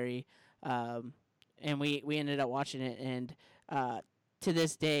 really scary. And we ended up watching it, and to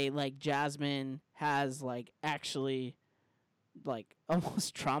this day, like, Jasmine has like actually like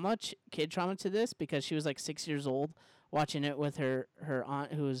almost kid trauma to this, because she was like 6 years old watching it with her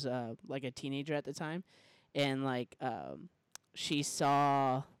aunt, who was like a teenager at the time, and like she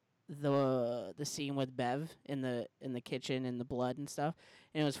saw the scene with Bev in the kitchen and the blood and stuff.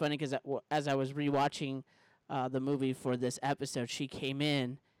 And it was funny because as I was rewatching the movie for this episode, she came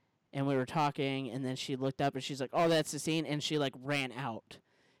in and we were talking, and then she looked up and she's like, oh, that's the scene, and she like ran out.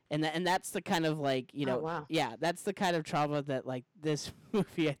 And that's the kind of like, Oh, wow. yeah, that's the kind of trauma that like this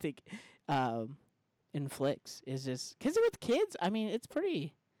movie, I think, inflicts, is just because with kids, I mean, it's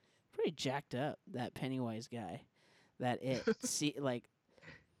pretty jacked up, that Pennywise guy, that it see like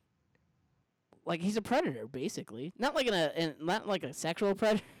he's a predator basically, not like not like a sexual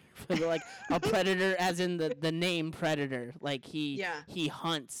predator, but like a predator as in the name predator. Like he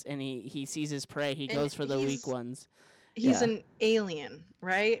hunts and he sees his prey. He And goes for the he's- weak ones. He's Yeah. an alien,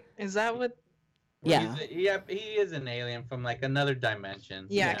 right? Is that what? Yeah. He is an alien from like another dimension.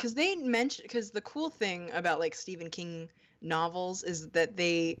 Yeah, because they mention, because the cool thing about like Stephen King novels is that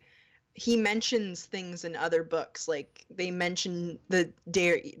he mentions things in other books. Like they mention the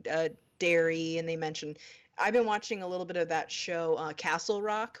dairy, and they mention. I've been watching a little bit of that show, Castle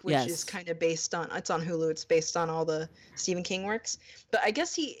Rock, which Yes. is kind of based on. It's on Hulu. It's based on all the Stephen King works. But I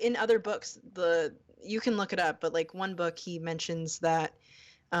guess in other books, you can look it up. But like one book, he mentions that.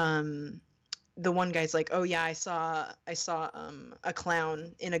 The one guy's like, "Oh yeah, I saw a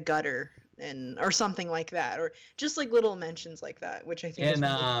clown in a gutter," or something like that, or just like little mentions like that, which I think is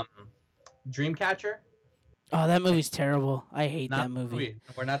And Dreamcatcher. Oh, that movie's terrible. I hate Not that movie.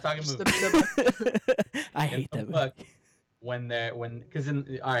 We're not talking just movie. I In hate the that book, movie. because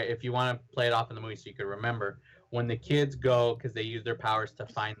all right, if you want to play it off in the movie so you could remember, when the kids go, because they use their powers to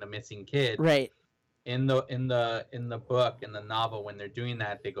find the missing kid. Right. In the book, in the novel, when they're doing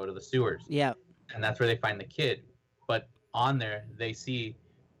that, they go to the sewers. Yeah. And that's where they find the kid. But on there, they see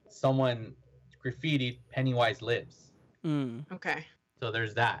someone graffitied "Pennywise lives." Mm. okay. So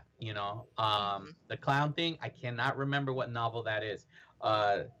there's that. The clown thing, I cannot remember what novel that is.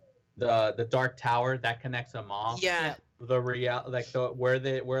 The Dark Tower, that connects them all. Yeah. The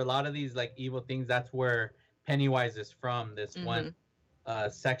where a lot of these like evil things, that's where Pennywise is from. This one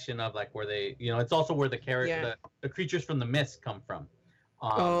section of like where they, it's also where the character, the creatures from the mist come from.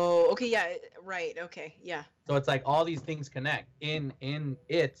 Oh, okay, yeah, right, okay, yeah. So it's like all these things connect. In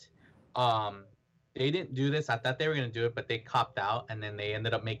it, um, they didn't do this. I thought they were gonna do it, but they copped out, and then they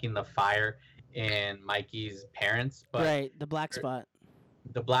ended up making the fire in Mikey's parents. But Right, the black spot.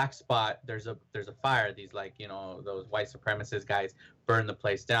 the black spot, there's a fire. These, like, those white supremacist guys burn the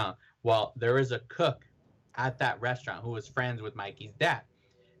place down. Well, there is a cook at that restaurant who was friends with Mikey's dad,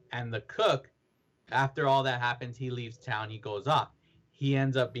 and the cook, after all that happens, he leaves town. He goes off. He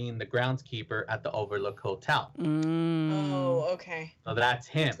ends up being the groundskeeper at the Overlook Hotel. Oh, okay. So that's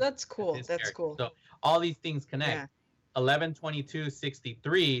him. So that's cool. his That's character. cool. So all these things connect. Yeah.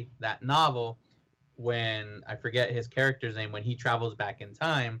 11/22/63, that novel, when I forget his character's name, when he travels back in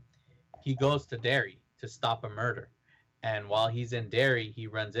time, he goes to Derry to stop a murder. And while he's in Derry, he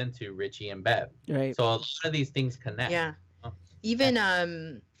runs into Richie and Bev. Right. So a lot of these things connect. Yeah.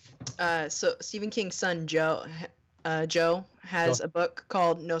 Even so Stephen King's son Joe has a book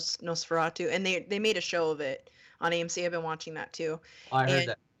called Nosferatu, and they made a show of it on AMC. I've been watching that too. Oh, I heard And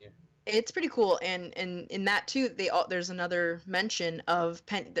that. Yeah. It's pretty cool, and in that too, there's another mention of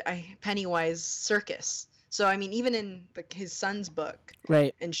Pennywise circus. So I mean, even in his son's book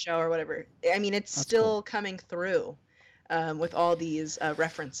Right. and show or whatever, I mean, it's That's still cool. coming through with all these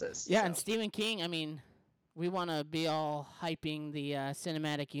references. Yeah, so. and Stephen King, I mean, we want to be all hyping the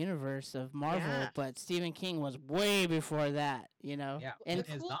cinematic universe of Marvel, Yeah. but Stephen King was way before that, you know? Yeah. And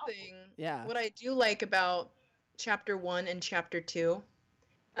The his cool novel. thing, yeah. what I do like about chapter 1 and chapter 2,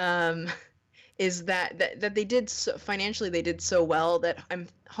 is that they did financially, they did so well that I'm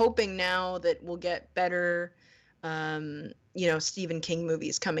hoping now that we'll get better, Stephen King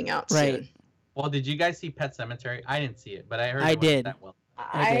movies coming out Right. soon. Well, did you guys see Pet Cemetery? I didn't see it, but I heard I it wasn't did. that well.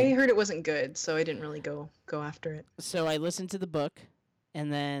 I I did. heard it wasn't good, so I didn't really go after it. So I listened to the book,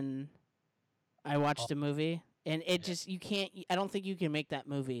 and then I watched the movie, and it just, I don't think you can make that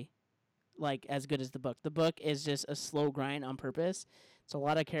movie like as good as the book. The book is just a slow grind on purpose. It's a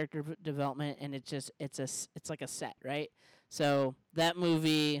lot of character development, and it's like a set, right? So that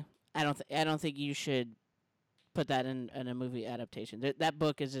movie, I don't think you should put that in a movie adaptation. That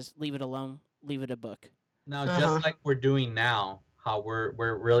book is just leave it alone, leave it a book. Now, Uh-huh. just like we're doing now, how we're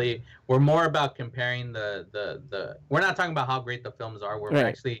more about comparing the we're not talking about how great the films are. We're Right.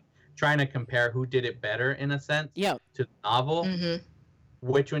 actually trying to compare who did it better, in a sense, Yeah. to the novel. Mm-hmm.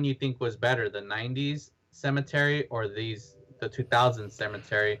 Which one you think was better, the 90s Cemetery or the 2000s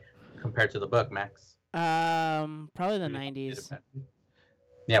Cemetery, compared to the book, Max? Probably the Who did it 90s. better?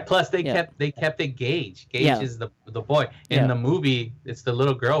 Yeah, plus they Yeah. kept it Gage. Gage Yeah. is the boy. In Yeah. the movie, it's the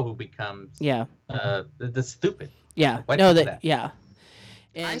little girl who becomes Yeah. the stupid. Yeah. Why No, do that that? yeah.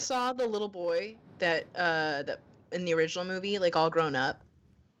 I And saw the little boy that in the original movie, like all grown up.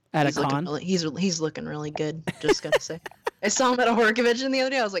 at a He's looking con. really, he's looking really good. Just gotta say, I saw him at a horror convention the other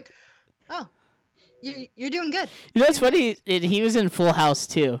day. I was like, "Oh, you're doing good." You know what's funny? He was in Full House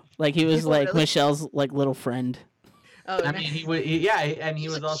too. Like he was Oh, like really? Michelle's like little friend. Oh, I nice. mean, and he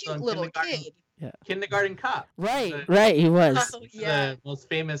He's was a also cute in little Kindergarten, kid. Kindergarten Cop. Right, The- right. He was. Oh, yeah. The most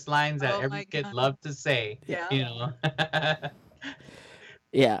famous lines that Oh every my kid God. loved to say. Yeah. You know.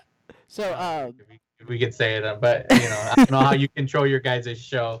 Yeah. So If we could say it, but I don't know how you control your guys'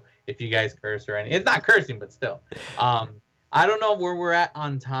 show if you guys curse or anything. It's not cursing, but still. I don't know where we're at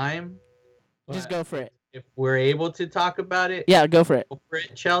on time. just but go for it. If we're able to talk about it, Yeah, go for it. go for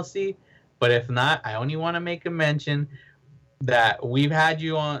it, Chelsea. But if not, I only want to make a mention that we've had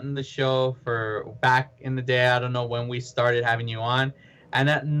you on the show for back in the day. I don't know when we started having you on, and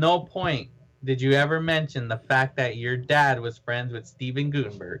at no point did you ever mention the fact that your dad was friends with Steven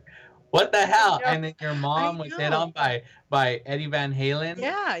Gutenberg. What the hell? know. And then your mom was hit know. on by Eddie Van Halen,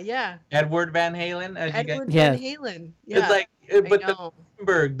 Yeah. Edward Van Halen, as you guys. Edward Yeah. Van Halen. Yeah. It's like, I but the know.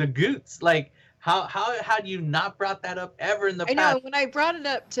 Gutenberg, the Goots, like how do you not brought that up ever in the I know. past? When I brought it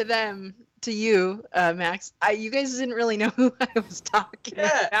up to them, to you, Max, you guys didn't really know who I was talking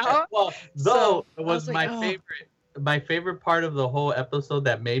Yeah. about. Well, So, though it I was was like, my oh. favorite part of the whole episode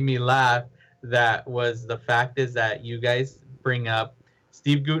that made me laugh. That was the fact is that you guys bring up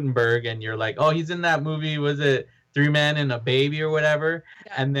Steve Gutenberg and you're like, oh, he's in that movie. Was it Three Men and a Baby or whatever?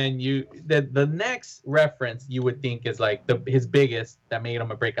 Yeah. And then the next reference you would think is like his biggest that made him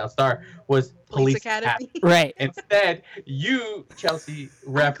a breakout star was Police Police Academy. Right. Instead, you, Chelsea,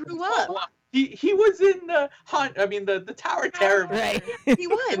 referenced. grew up. "Oh, wow, he was in the Tower of Terror. Right. He And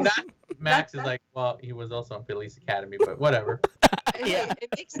was. that, Max is that- like, well, he was also on Police Academy, but whatever. Yeah. It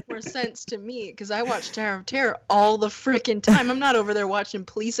makes more sense to me because I watch Tower of Terror all the freaking time. I'm not over there watching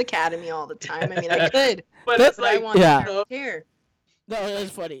Police Academy all the time. I mean, I could, But But it's but I like, want Yeah. Tower of Terror. No, it was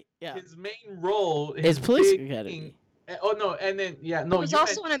funny. Yeah. his main role, His Police big Academy. thing, Oh no, and then It was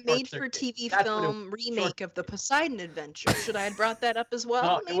also in a made-for-TV film remake of the Poseidon Adventure. Should I have brought that up as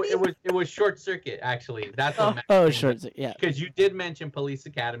well? No, Maybe. it was Short Circuit actually. That's what Max Oh, brings sure. up. Yeah. Because you did mention Police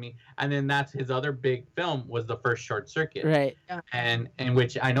Academy, and then that's his other big film was the first Short Circuit, Right. and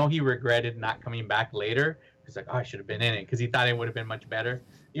which I know he regretted not coming back later. He's like, oh, I should have been in it because he thought it would have been much better,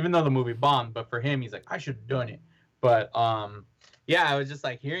 even though the movie bombed. But for him, he's like, I should have done it. But yeah, I was just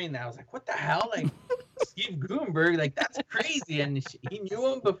like hearing that. I was like, what the hell, like. Steve Gutenberg, like that's crazy, and he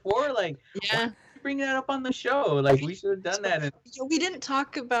knew him before. Like, Yeah. why did you bring that up on the show? Like, we should have done that. And, We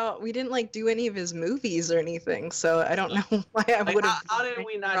didn't like do any of his movies or anything, so I don't know why I like, would have. how did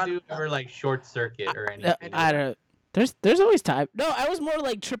we not do ever like Short Circuit or No, anything? I don't. There's always time. No, I was more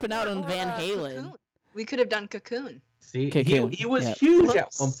like tripping out on Van Halen. Cocoon. We could have done Cocoon. See, Cocoon, he was yeah. huge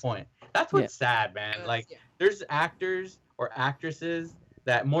at one point. That's what's sad, man. Like, Yeah. there's actors or actresses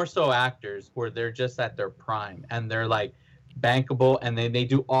that more so actors where they're just at their prime and they're like bankable, and then they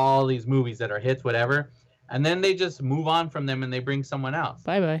do all these movies that are hits, whatever, and then they just move on from them and they bring someone else.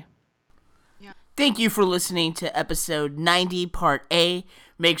 Bye bye. Yeah. Thank you for listening to episode 90, part A.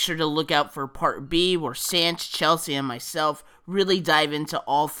 Make sure to look out for part B, where Sanch, Chelsea, and myself really dive into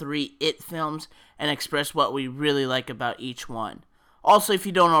all 3 It films and express what we really like about each one. Also, if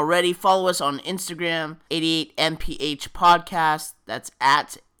you don't already, follow us on Instagram, 88MPH Podcast. That's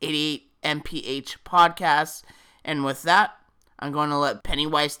at 88MPH Podcast. And with that, I'm going to let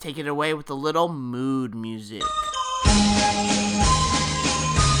Pennywise take it away with a little mood music.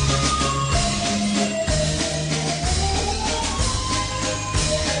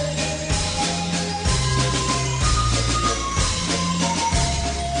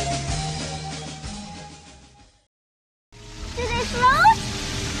 Do they float?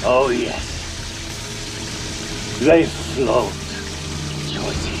 Oh, yes. They float,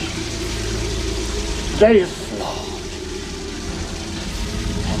 Georgie. They float.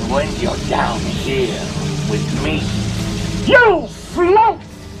 And when you're down here with me, you float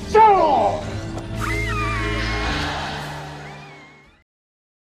too!